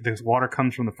of the water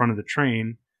comes from the front of the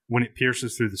train. When it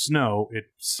pierces through the snow, it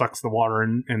sucks the water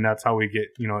in, and that's how we get,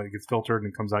 you know, it gets filtered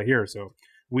and comes out here. So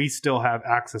we still have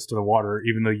access to the water,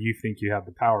 even though you think you have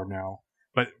the power now.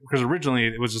 But because originally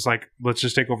it was just like, let's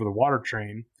just take over the water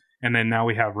train, and then now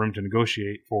we have room to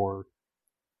negotiate for,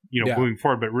 you know, moving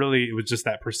forward. But really, it was just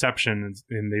that perception,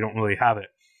 and they don't really have it.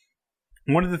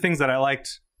 One of the things that I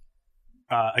liked,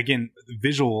 again,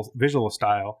 visual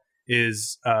style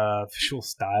is visual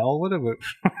style. What of it?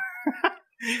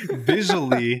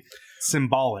 Visually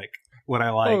symbolic. What I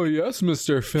like. Oh yes,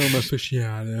 Mr. Film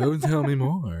Aficionado, tell me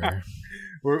more.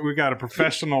 We got a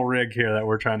professional rig here that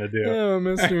we're trying to do. Yeah,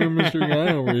 Mr.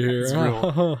 Guy over here.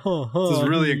 This is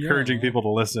really encouraging people to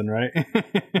listen, right?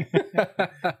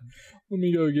 Let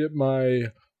me go get my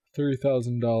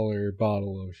 $30,000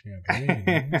 bottle of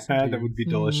champagne. That would be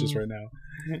delicious right now.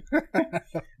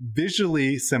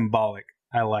 Visually symbolic,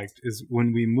 I liked, is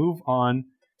when we move on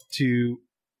to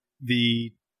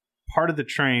the part of the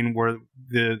train where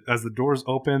as the doors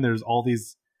open, there's all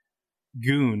these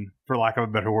goon, for lack of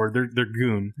a better word. They're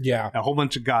goon. Yeah. A whole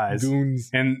bunch of guys. Goons.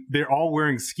 And they're all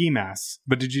wearing ski masks.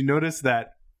 But did you notice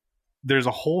that there's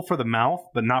a hole for the mouth,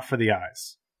 but not for the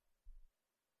eyes?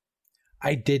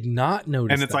 I did not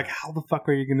notice. And it's like, how the fuck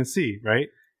are you going to see, right?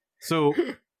 So,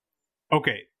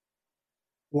 okay.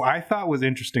 What I thought was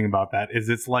interesting about that is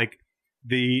it's like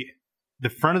the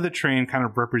front of the train kind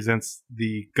of represents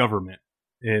the government,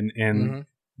 and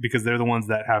because they're the ones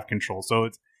that have control. So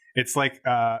it's like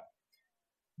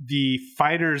the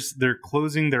fighters, they're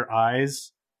closing their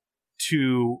eyes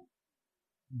to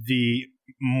the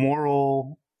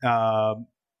moral, I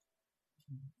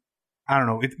don't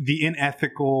know, the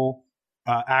unethical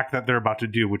act that they're about to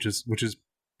do, which is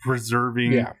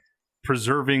preserving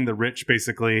the rich,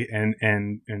 basically,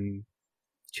 and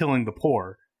killing the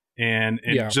poor, and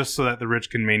just so that the rich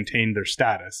can maintain their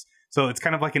status. So it's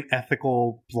kind of like an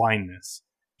ethical blindness,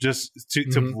 just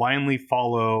to blindly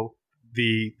follow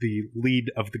the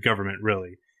lead of the government,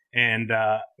 really. And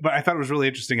but I thought it was really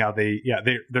interesting how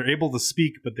they're able to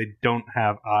speak, but they don't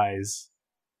have eyes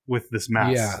with this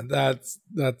mask. Yeah,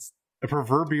 that's a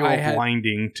proverbial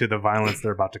blinding to the violence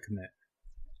they're about to commit.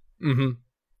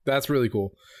 That's really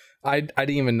cool. I didn't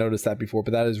even notice that before,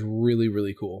 but that is really,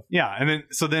 really cool. Yeah, and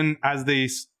then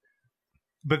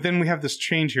but then we have this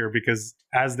change here, because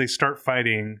as they start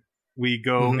fighting, we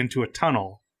go into a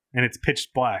tunnel, and it's pitch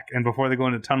black. And before they go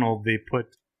into the tunnel, they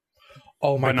put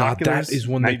God, that is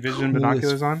one of the vision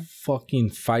binoculars on.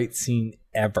 Fucking fight scene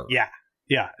ever. Yeah,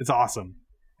 it's awesome.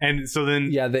 And so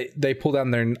then, they pull down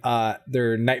their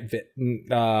night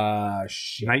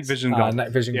vision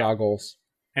goggles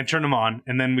and turn them on,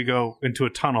 and then we go into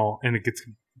a tunnel, and it gets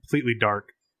completely dark,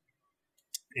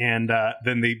 and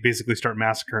then they basically start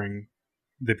massacring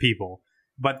the people.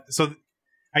 But so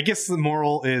I guess the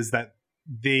moral is that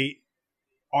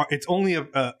it's only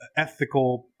a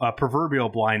ethical proverbial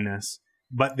blindness,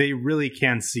 but they really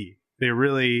can see. They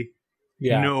really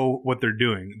know what they're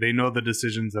doing. They know the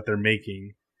decisions that they're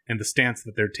making and the stance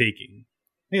that they're taking.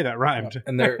 Hey, that rhymed.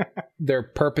 And they're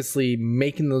purposely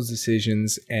making those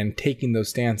decisions and taking those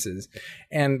stances.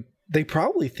 And they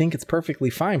probably think it's perfectly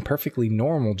fine, perfectly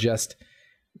normal, just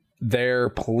their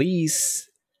police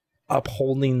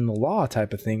upholding the law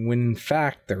type of thing, when in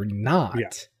fact they're not. Yeah.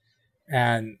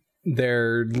 And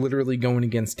they're literally going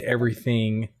against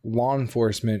everything law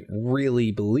enforcement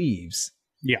really believes.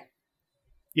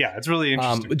 Yeah, it's really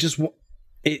interesting.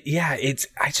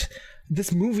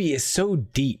 This movie is so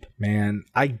deep, man.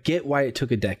 I get why it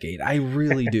took a decade. I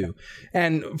really do.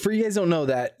 And for you guys don't know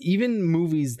that, even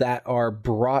movies that are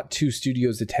brought to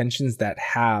studios' attentions that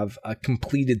have a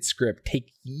completed script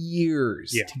take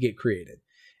years to get created.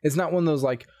 It's not one of those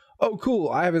like, oh, cool,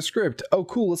 I have a script. Oh,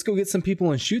 cool, let's go get some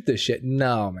people and shoot this shit.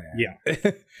 No, man. Yeah.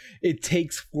 It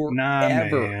takes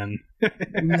forever.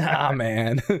 Nah,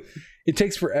 man. It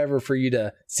takes forever for you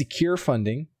to secure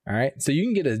funding. All right. So you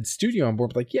can get a studio on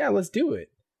board, like, yeah, let's do it.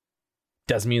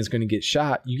 Doesn't mean it's going to get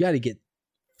shot. You got to get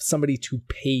somebody to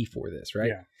pay for this, right?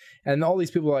 Yeah. And all these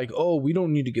people are like, oh, we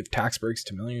don't need to give tax breaks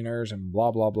to millionaires and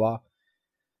blah, blah, blah.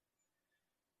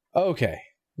 Okay.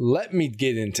 Let me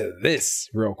get into this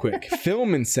real quick.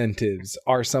 Film incentives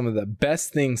are some of the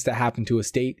best things to happen to a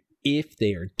state if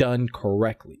they are done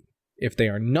correctly. If they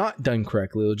are not done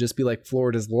correctly, it'll just be like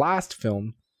Florida's last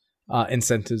film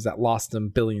incentives that lost them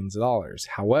billions of dollars.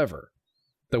 However,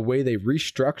 the way they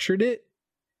restructured it,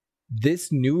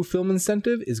 this new film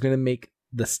incentive is going to make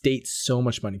the state so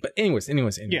much money. But anyways, you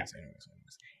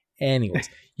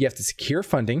have to secure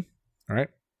funding. All right.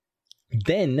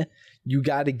 Then you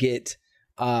got to get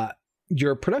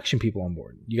your production people on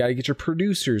board. You got to get your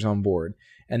producers on board,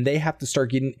 and they have to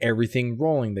start getting everything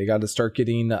rolling. They got to start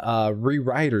getting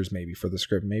rewriters maybe for the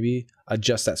script, maybe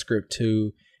adjust that script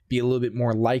to be a little bit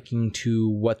more liking to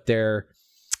what their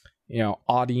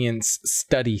audience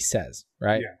study says,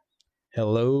 right? Yeah.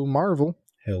 Hello, Marvel.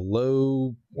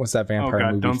 Hello, what's that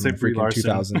vampire movie don't from say the Brie freaking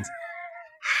Larson.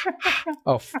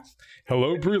 2000s?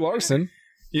 Hello, Brie Larson.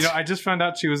 I just found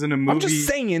out she was in a movie. I'm just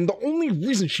saying, the only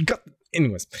reason she got...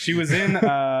 Anyways. She was in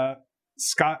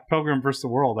Scott Pilgrim vs. the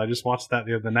World. I just watched that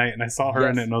the other night, and I saw her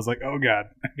in it, and I was like, oh, God,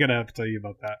 I'm going to have to tell you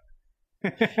about that.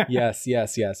 Yes.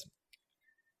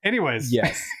 Anyways.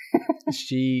 Yes.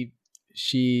 She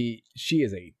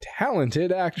is a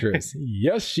talented actress.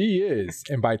 Yes, she is.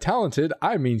 And by talented,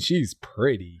 I mean she's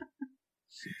pretty.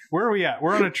 Where are we at?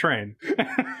 We're on a train.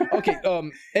 Okay.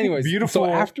 Anyways, beautiful.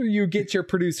 So after you get your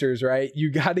producers, right, you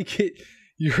got to get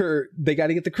they got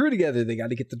to get the crew together. They got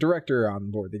to get the director on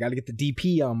board. They got to get the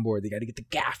DP on board. They got to get the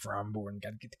gaffer on board. They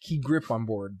got to get the key grip on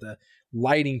board. The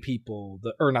lighting people,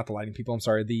 the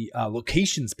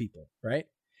locations people, right?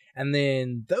 And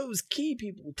then those key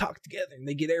people talk together and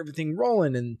they get everything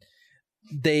rolling and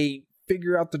they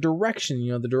figure out the direction.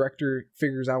 The director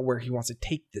figures out where he wants to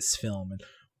take this film and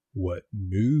what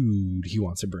mood he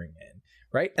wants to bring in,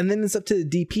 right? And then it's up to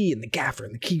the DP and the gaffer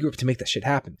and the key group to make that shit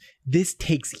happen. This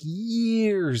takes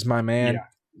years, my man. Yeah.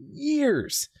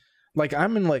 Years. Like,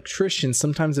 I'm an electrician,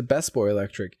 sometimes at Best Boy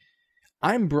Electric.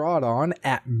 I'm brought on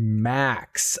at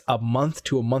max a month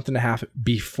to a month and a half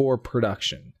before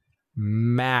production.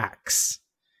 Max.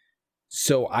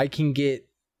 So I can get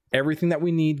everything that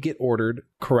we need, get ordered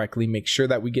correctly, make sure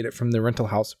that we get it from the rental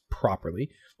house properly.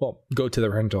 Well, go to the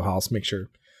rental house, make sure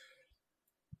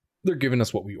they're giving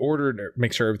us what we ordered, or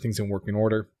make sure everything's in working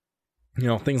order,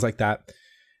 things like that.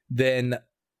 Then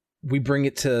we bring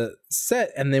it to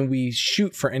set and then we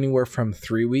shoot for anywhere from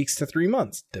 3 weeks to 3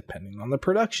 months, depending on the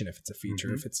production. If it's a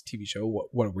feature, if it's a TV show,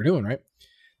 what we're doing, right?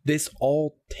 This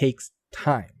all takes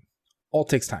time.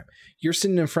 You're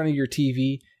sitting in front of your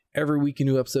TV. Every week a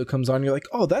new episode comes on. You're like,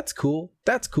 oh, that's cool.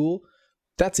 That's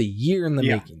a year in the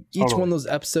making. Each one of those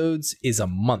episodes is a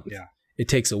month. Yeah. It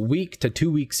takes a week to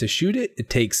 2 weeks to shoot it. It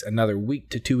takes another week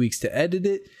to 2 weeks to edit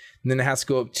it. And then it has to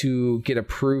go up to get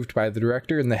approved by the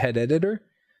director and the head editor.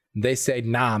 They say,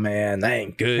 nah, man, that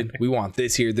ain't good. We want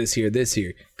this here, this here, this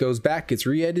here. Goes back, gets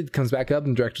re-edited, comes back up,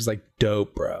 and the director's like,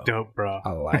 dope, bro.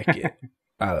 I like it.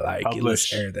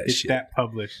 Let's air that shit. That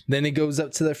published. Then it goes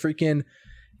up to the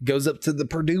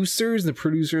producers. The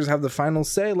producers have the final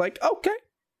say, like, okay,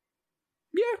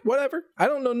 yeah, whatever. I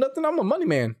don't know nothing. I'm a money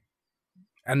man.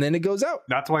 And then it goes out.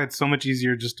 That's why it's so much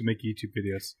easier just to make YouTube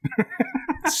videos.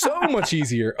 So much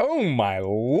easier. Oh my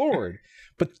Lord.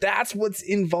 But that's what's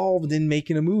involved in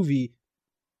making a movie.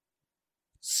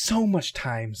 So much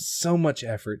time, so much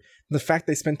effort. The fact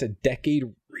they spent a decade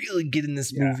really getting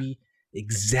this movie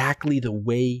exactly the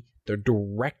way the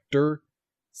director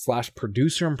 /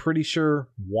 producer, I'm pretty sure,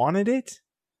 wanted it.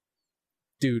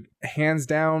 Dude, hands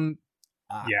down.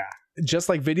 Just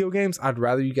like video games, I'd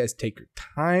rather you guys take your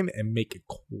time and make a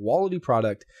quality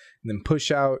product than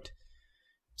push out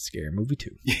Scary Movie 2.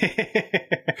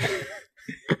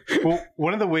 Well,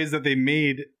 one of the ways that they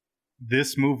made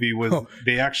this movie was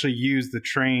they actually used the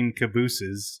train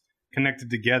cabooses connected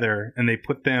together, and they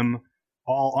put them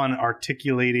all on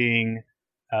articulating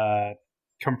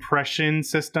compression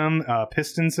system,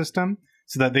 piston system,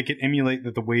 so that they could emulate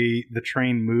the way the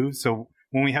train moves. So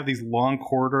when we have these long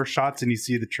corridor shots and you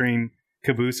see the train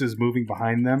cabooses moving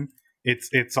behind them,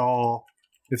 it's all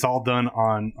done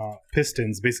on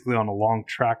pistons, basically on a long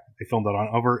track that they filmed it on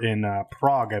over in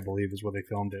Prague, I believe, is where they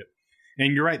filmed it.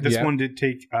 And you're right, this one did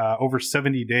take over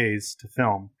 70 days to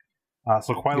film.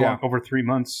 So quite a long, over 3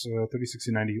 months, 30,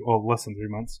 60, 90, less than 3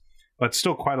 months. But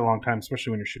still quite a long time,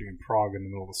 especially when you're shooting in Prague in the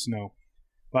middle of the snow.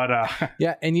 But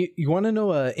yeah, and you want to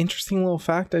know an interesting little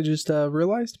fact I just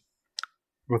realized?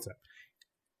 What's that?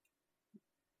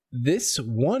 This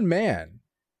one man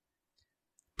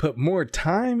put more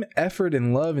time, effort,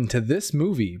 and love into this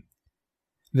movie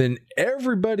than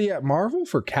everybody at Marvel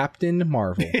for Captain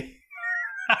Marvel.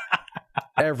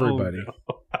 Everybody. Oh,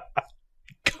 no.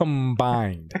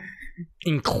 Combined.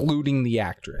 Including the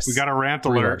actress. We got a rant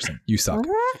alert. Larson, you suck.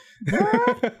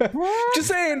 Just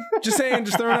saying, just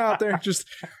throwing it out there. Just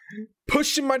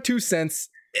pushing my 2 cents.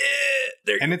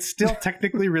 And it's still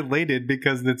technically related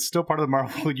because it's still part of the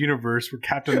Marvel universe where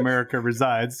Captain America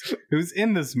resides, who's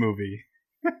in this movie.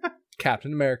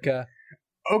 Captain America.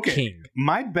 Okay. King.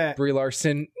 My bet. Brie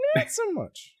Larson, not so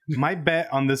much. My bet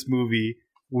on this movie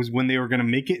was when they were going to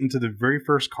make it into the very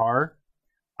first car.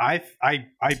 I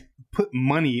put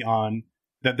money on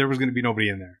that there was going to be nobody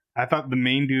in there. I thought the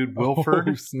main dude, Wilford.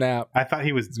 Oh, snap. I thought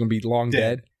he was going to be long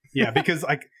dead. Yeah, because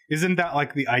like, isn't that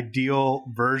like the ideal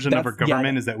version of our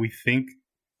government? Is that we think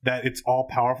that it's all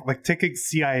powerful? Like, take a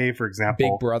CIA, for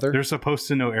example. Big Brother. They're supposed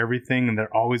to know everything and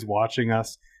they're always watching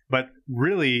us. But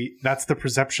really, that's the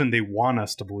perception they want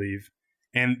us to believe.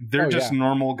 And they're just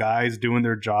normal guys doing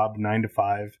their job 9 to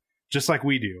 5. Just like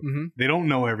we do. Mm-hmm. They don't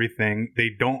know everything.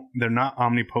 They're not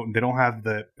omnipotent. They don't have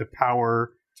the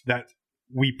power that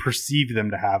we perceive them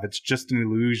to have. It's just an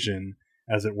illusion,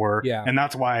 as it were. Yeah. And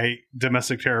that's why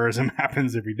domestic terrorism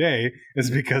happens every day, is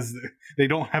because they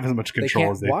don't have as much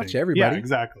control as they watch think. Everybody. Yeah,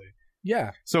 exactly.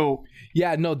 Yeah. So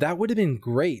yeah, no, that would have been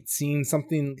great, seeing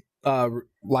something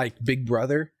like Big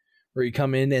Brother, where you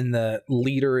come in and the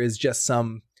leader is just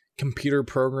some computer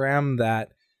program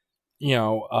that, you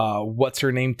know, what's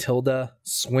her name? Tilda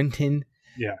Swinton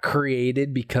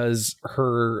created because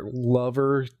her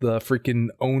lover, the freaking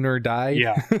owner, died.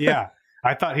 Yeah.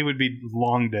 I thought he would be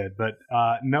long dead, but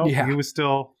no, he was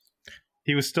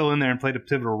still in there and played a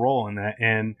pivotal role in that.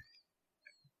 And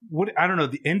I don't know,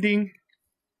 the ending.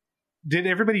 Did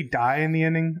everybody die in the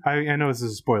ending? I know this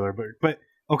is a spoiler, but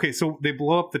okay, so they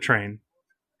blow up the train,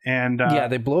 and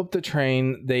they blow up the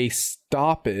train. They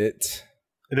stop it.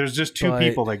 There's just 2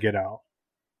 people that get out.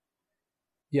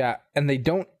 Yeah, and they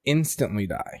don't instantly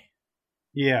die.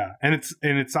 Yeah, and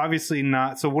it's obviously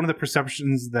not. So one of the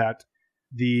perceptions that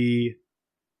the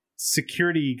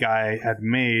security guy had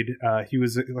made, he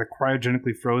was like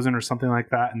cryogenically frozen or something like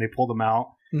that, and they pulled him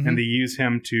out, and they use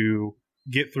him to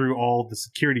get through all the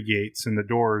security gates and the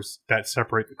doors that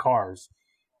separate the cars.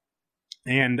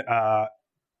 And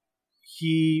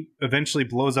he eventually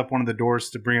blows up one of the doors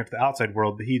to bring it to the outside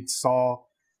world. But he saw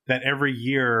that every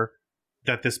year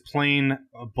that this plane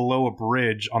below a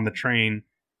bridge on the train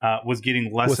was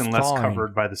getting less and less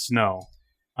covered by the snow.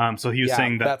 So he was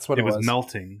saying that that's what it was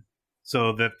melting,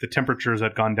 so that the temperatures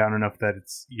had gone down enough that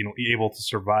it's, you know, able to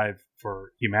survive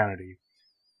for humanity.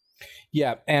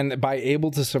 Yeah, and by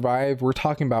able to survive, we're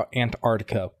talking about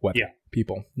Antarctica weather,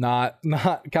 people, not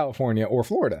California or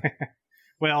Florida.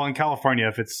 Well, in California,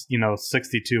 if it's, you know,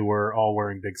 62, we're all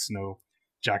wearing big snow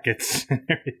jackets and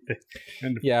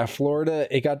everything. Yeah, Florida,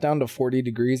 it got down to 40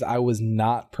 degrees. I was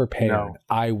not prepared. No.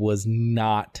 I was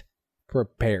not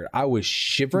prepared. I was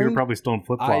shivering. You were probably still in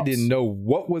flip-flops. I didn't know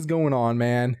what was going on,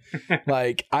 man.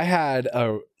 Like, I had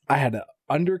an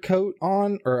undercoat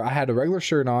on, or I had a regular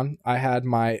shirt on. I had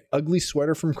my ugly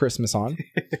sweater from Christmas on.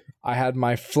 I had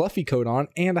my fluffy coat on,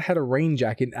 and I had a rain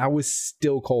jacket. I was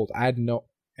still cold. I had no...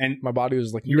 And my body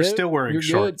was like, you were still wearing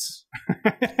shorts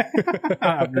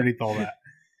underneath all that.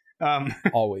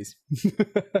 Always.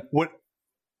 What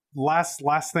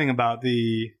last thing about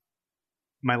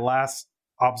my last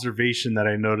observation that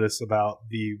I noticed about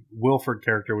the Wilford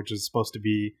character, which is supposed to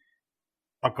be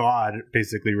a god,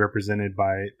 basically represented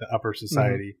by the upper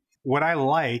society. What I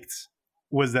liked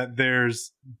was that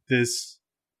there's this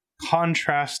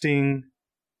contrasting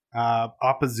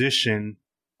opposition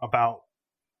about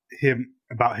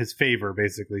his favor,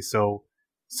 basically. So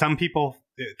some people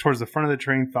towards the front of the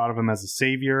train thought of him as a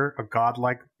savior, a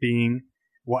godlike being,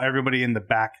 while everybody in the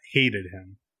back hated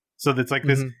him. So that's like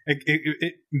this,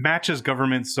 it matches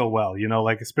government so well, you know,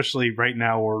 like especially right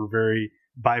now we're very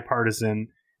bipartisan.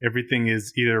 Everything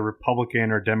is either Republican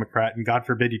or Democrat, and God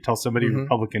forbid you tell somebody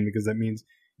Republican, because that means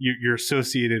you're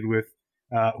associated with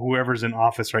whoever's in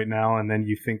office right now, and then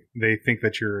they think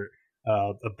that you're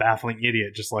a baffling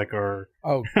idiot, just like our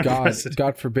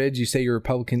God forbid you say you're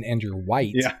Republican and you're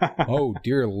white. Yeah. Oh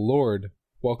dear Lord,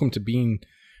 welcome to being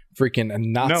freaking a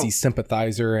Nazi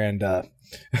sympathizer and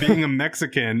being a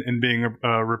Mexican and being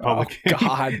a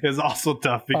Republican is also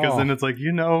tough, because then it's like, do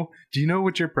you know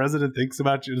what your president thinks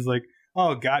about you? It's like,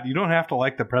 oh God, you don't have to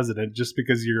like the president just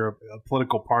because you're a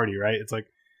political party, right? It's like,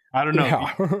 I don't know.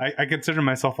 Yeah. I consider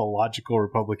myself a logical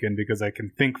Republican because I can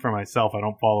think for myself. I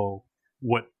don't follow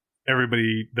what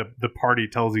everybody, the party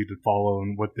tells you to follow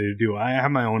and what they do. I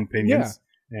have my own opinions. Yeah.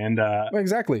 And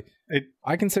exactly.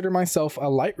 I consider myself a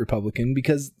light Republican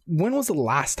because when was the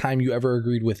last time you ever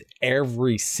agreed with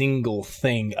every single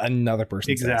thing another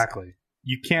person says? Exactly.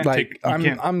 You can't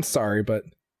I'm sorry, but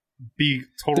be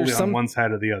totally on one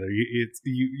side or the other.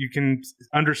 You can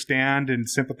understand and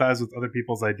sympathize with other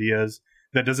people's ideas.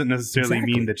 That doesn't necessarily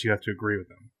mean that you have to agree with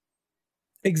them.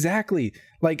 Exactly.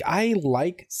 Like, I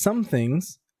like some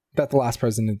things that the last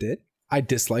president did. I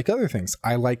dislike other things.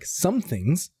 I like some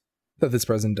things that this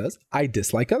president does. I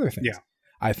dislike other things. Yeah.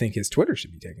 I think his Twitter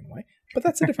should be taken away, but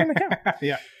that's a different account.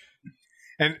 Yeah.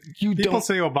 And people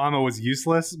say Obama was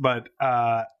useless, but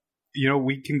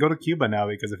we can go to Cuba now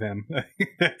because of him.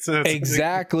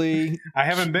 Exactly. I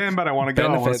haven't been, but I want to go.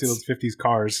 I want to see those 50s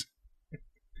cars.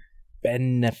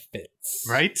 Benefits.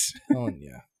 Right? Oh,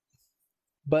 yeah.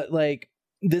 But like,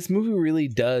 this movie really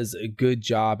does a good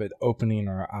job at opening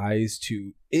our eyes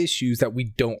to issues that we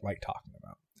don't like talking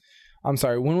about. I'm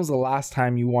sorry, when was the last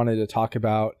time you wanted to talk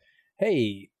about,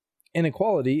 hey,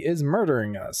 inequality is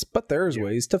murdering us, but there's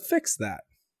ways to fix that?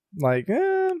 Like,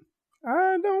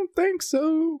 I don't think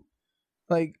so.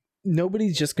 Like,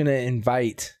 nobody's just going to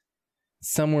invite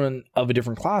someone of a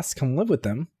different class to come live with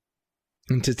them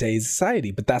in today's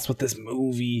society. But that's what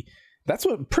that's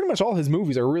what pretty much all his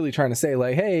movies are really trying to say.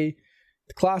 Like, hey,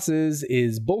 the classes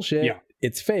is bullshit. Yeah.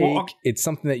 It's fake. Well, okay. It's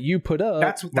something that you put up.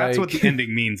 That's what the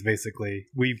ending means, basically.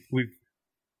 We've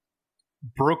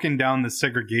broken down the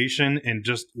segregation and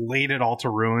just laid it all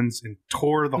to ruins and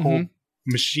tore the whole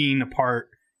machine apart.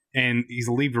 And he's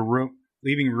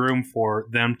leaving room for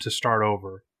them to start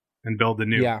over and build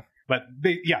anew. Yeah. But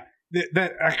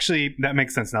that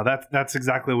makes sense now. That's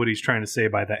exactly what he's trying to say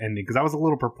by that ending, because I was a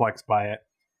little perplexed by it.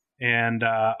 And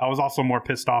I was also more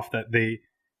pissed off that they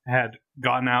had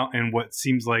gotten out in what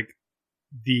seems like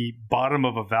the bottom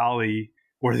of a valley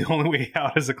where the only way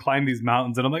out is to climb these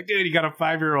mountains. And I'm like, dude, you got a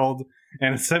 5-year-old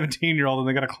and a 17-year-old and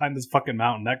they got to climb this fucking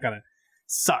mountain. That kind of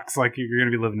sucks. Like, you're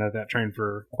going to be living at that train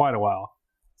for quite a while.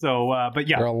 So, but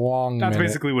yeah, that's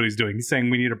basically what he's doing. He's saying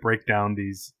we need to break down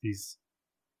these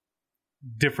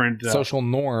different social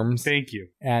norms. Thank you.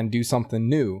 And do something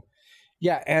new.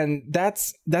 Yeah, and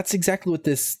that's exactly what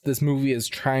this movie is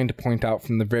trying to point out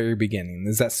from the very beginning,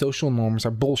 is that social norms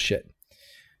are bullshit.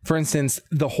 For instance,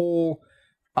 the whole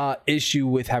issue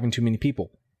with having too many people.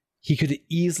 He could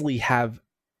easily have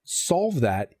solved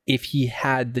that if he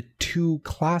had the two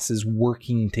classes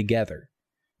working together.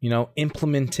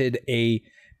 Implemented a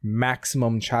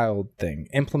maximum child thing,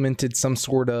 implemented some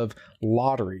sort of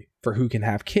lottery for who can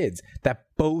have kids that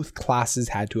both classes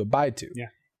had to abide to. Yeah.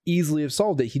 Easily have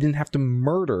solved it. He didn't have to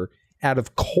murder out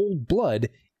of cold blood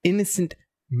innocent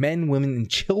men, women, and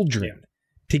children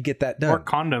to get that done. Or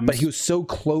condoms. But he was so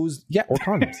closed. Yeah, or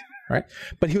condoms. Right?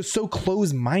 But he was so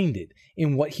close-minded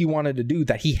in what he wanted to do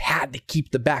that he had to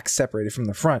keep the back separated from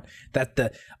the front, that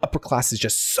the upper class is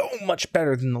just so much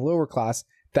better than the lower class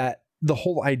that the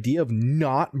whole idea of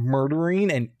not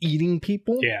murdering and eating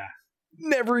people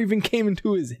never even came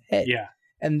into his head. Yeah.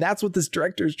 And that's what this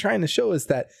director is trying to show us,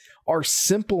 that our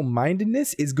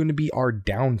simple-mindedness is going to be our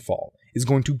downfall, is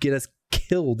going to get us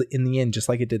killed in the end, just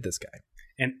like it did this guy.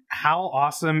 And how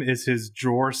awesome is his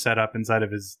drawer set up inside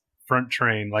of his front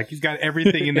train? Like, he's got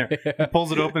everything in there. He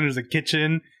pulls it open, there's a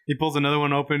kitchen. He pulls another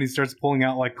one open, he starts pulling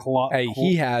out like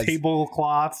he has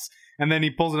tablecloths. And then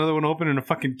he pulls another one open and a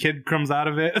fucking kid comes out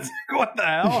of it. It's like, what the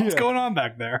hell? What's going on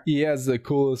back there? He has the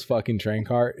coolest fucking train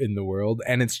car in the world,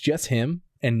 and it's just him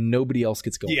and nobody else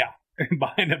gets going. Yeah. And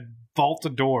behind a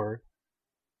vaulted door.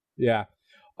 Yeah.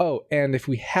 Oh, and if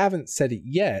we haven't said it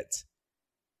yet,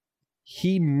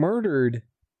 he murdered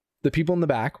the people in the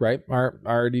back, right?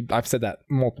 I've said that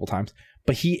multiple times.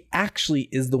 But he actually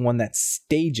is the one that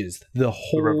stages the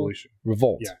whole revolution.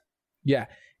 Revolt. Yeah. Yeah.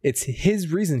 It's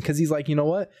his reason, because he's like, you know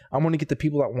what? I want to get the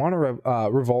people that want to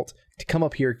revolt to come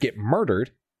up here, get murdered,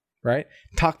 right?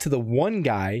 Talk to the one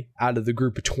guy out of the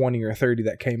group of 20 or 30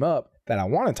 that came up that I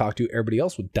want to talk to. Everybody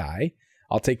else would die.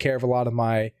 I'll take care of a lot of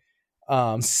my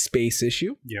space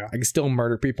issue. Yeah. I can still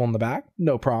murder people in the back.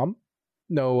 No problem.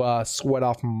 No sweat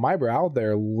off my brow.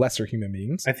 They're lesser human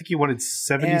beings. I think he wanted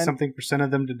 70-something%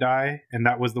 of them to die, and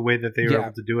that was the way that they were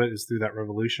able to do it, is through that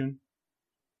revolution.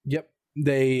 Yep.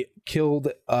 They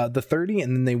killed the 30,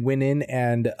 and then they went in,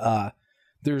 and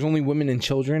there was only women and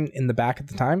children in the back at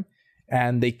the time,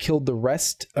 and they killed the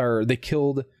rest, or they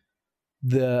killed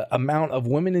the amount of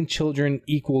women and children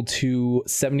equal to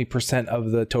 70%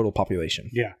 of the total population.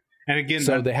 Yeah. And again,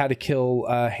 so they had to kill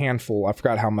a handful. I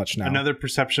forgot how much now. Another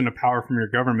perception of power from your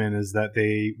government is that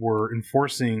they were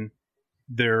enforcing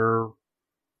they were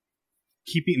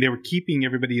keeping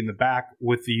everybody in the back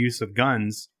with the use of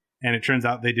guns, and it turns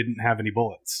out they didn't have any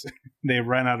bullets. They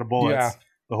ran out of bullets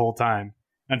the whole time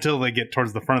until they get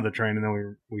towards the front of the train, and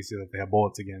then we see that they have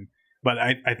bullets again. But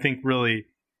I think really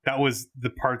that was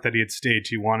the part that he had staged.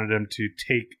 He wanted them to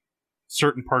take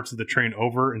certain parts of the train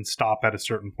over and stop at a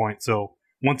certain point. So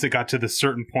once it got to this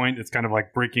certain point, it's kind of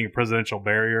like breaking a presidential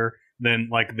barrier. Then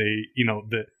like the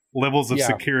levels of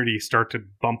security start to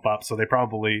bump up. So they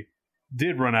probably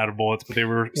did run out of bullets, but they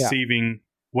were saving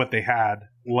what they had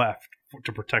left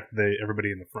to protect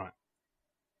everybody in the front.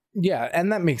 Yeah,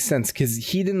 and that makes sense because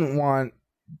he didn't want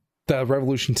the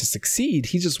revolution to succeed.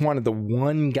 He just wanted the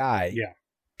one guy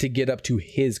to get up to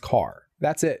his car.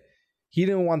 That's it. He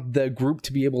didn't want the group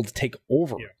to be able to take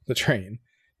over the train.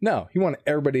 No, he wanted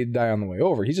everybody to die on the way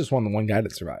over. He just wanted the one guy to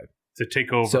survive. To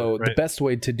take over. So the best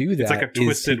way to do that, it's like a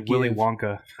twisted Willy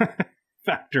Wonka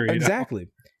factory. Exactly.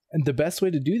 And the best way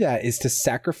to do that is to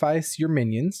sacrifice your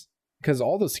minions, because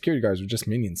all those security guards were just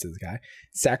minions to this guy.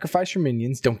 Sacrifice your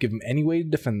minions. Don't give them any way to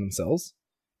defend themselves.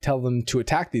 Tell them to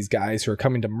attack these guys who are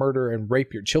coming to murder and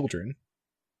rape your children.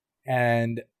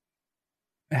 And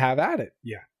have at it.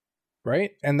 Yeah.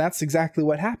 Right? And that's exactly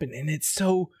what happened. And it's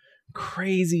so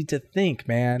crazy to think,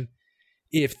 man,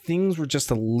 if things were just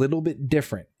a little bit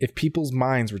different, if people's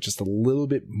minds were just a little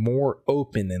bit more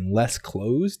open and less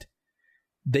closed,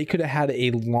 they could have had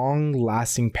a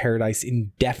long-lasting paradise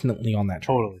indefinitely on that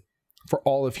train. Totally. For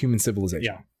all of human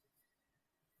civilization. Yeah.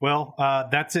 Well,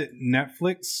 that's it.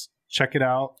 Netflix. Check it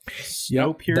out.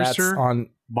 Snowpiercer. That's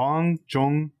on Bong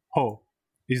Joon-Ho.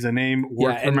 He's a name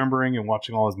worth remembering and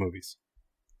watching all his movies.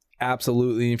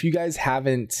 Absolutely. If you guys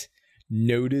haven't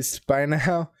noticed by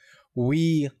now,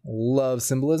 we love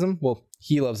symbolism. Well,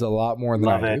 he loves it a lot more than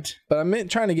I do. But I'm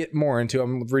trying to get more into it.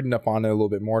 I'm reading up on it a little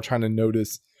bit more, trying to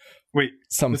notice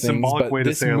some things. The symbolic way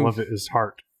to say I love it is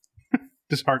heart.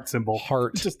 Just heart symbol.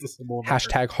 Heart. Just the symbol.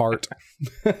 Hashtag heart.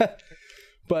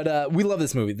 But we love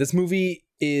this movie. This movie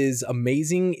is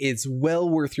amazing. It's well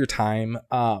worth your time.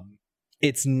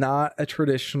 It's not a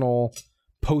traditional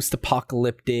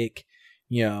post-apocalyptic,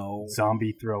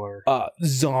 zombie thriller,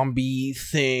 zombie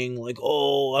thing. Like,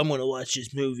 oh, I'm gonna watch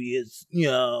this movie. It's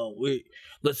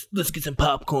let's get some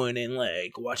popcorn and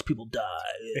like watch people die.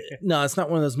 No, it's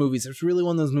not one of those movies. It's really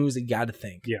one of those movies that you got to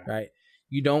think. Yeah. Right.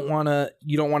 You don't want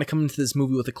to come into this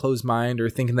movie with a closed mind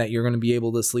or thinking that you're going to be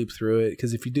able to sleep through it,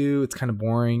 because if you do, it's kind of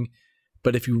boring.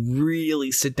 But if you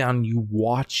really sit down and you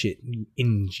watch it, and you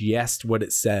ingest what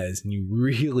it says, and you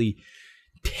really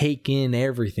take in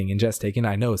everything,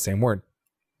 I know, same word.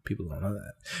 People don't know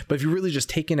that. But if you really just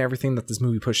take in everything that this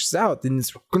movie pushes out, then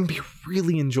it's going to be a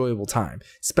really enjoyable time,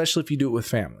 especially if you do it with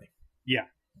family. Yeah.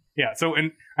 Yeah. So,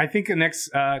 and I think the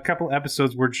next couple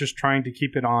episodes, we're just trying to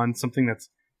keep it on something that's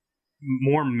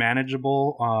more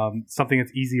manageable, something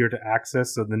that's easier to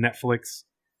access. So the Netflix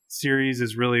series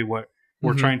is really what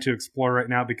we're trying to explore right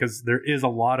now, because there is a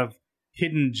lot of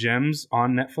hidden gems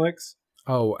on Netflix.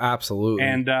 Oh, absolutely.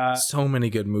 And so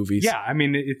many good movies. Yeah. I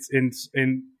mean, it's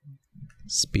in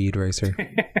Speed Racer.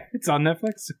 It's on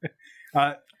Netflix.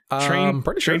 Train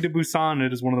to Busan.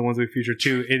 It is one of the ones we featured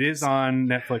too. It is on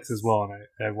Netflix as well,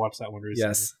 and I watched that one recently.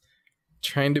 Yes.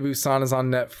 Train to Busan is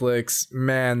on Netflix.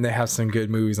 Man, they have some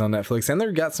good movies on Netflix, and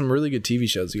they've got some really good TV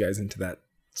shows. You guys into that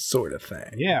sort of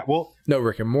thing? Yeah, well, no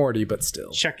Rick and Morty, but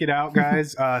still, check it out,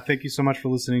 guys. Thank you so much for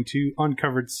listening to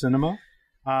Uncovered Cinema.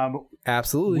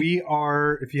 Absolutely. We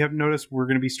are, if you haven't noticed, we're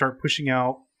going to start pushing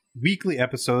out weekly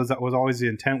episodes. That was always the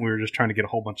intent. We were just trying to get a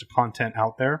whole bunch of content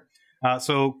out there.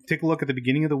 So take a look at the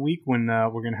beginning of the week when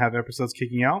we're going to have episodes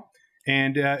kicking out.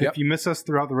 And if you miss us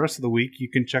throughout the rest of the week, you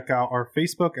can check out our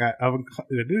Facebook at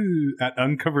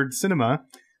Uncovered Cinema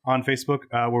on Facebook,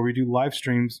 where we do live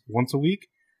streams once a week.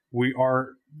 We are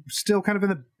still kind of in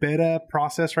the beta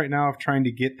process right now of trying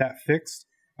to get that fixed,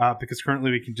 because currently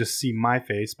we can just see my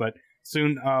face. But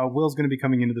soon, Will's going to be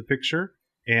coming into the picture.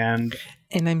 And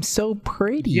I'm so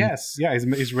pretty. Yes, yeah,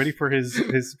 he's ready for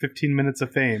his 15 minutes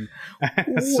of fame.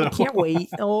 So, I can't wait.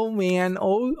 Oh man,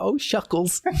 oh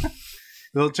shuckles.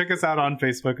 Well, check us out on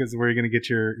Facebook is where you're going to get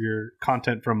your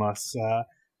content from us.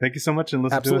 Thank you so much, and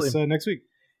listen to us next week.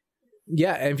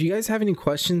 Yeah, and if you guys have any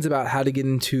questions about how to get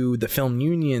into the film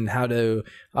union, how to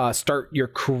start your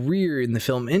career in the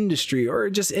film industry, or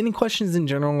just any questions in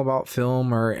general about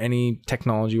film or any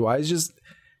technology-wise, just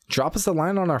drop us a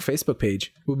line on our Facebook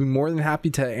page. We'll be more than happy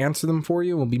to answer them for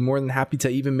you. We'll be more than happy to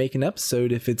even make an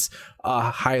episode if it's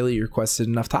a highly requested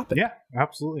enough topic. Yeah,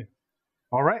 absolutely.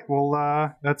 All right,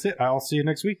 well, that's it. I'll see you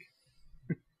next week.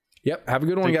 Yep, have a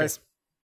good one, guys.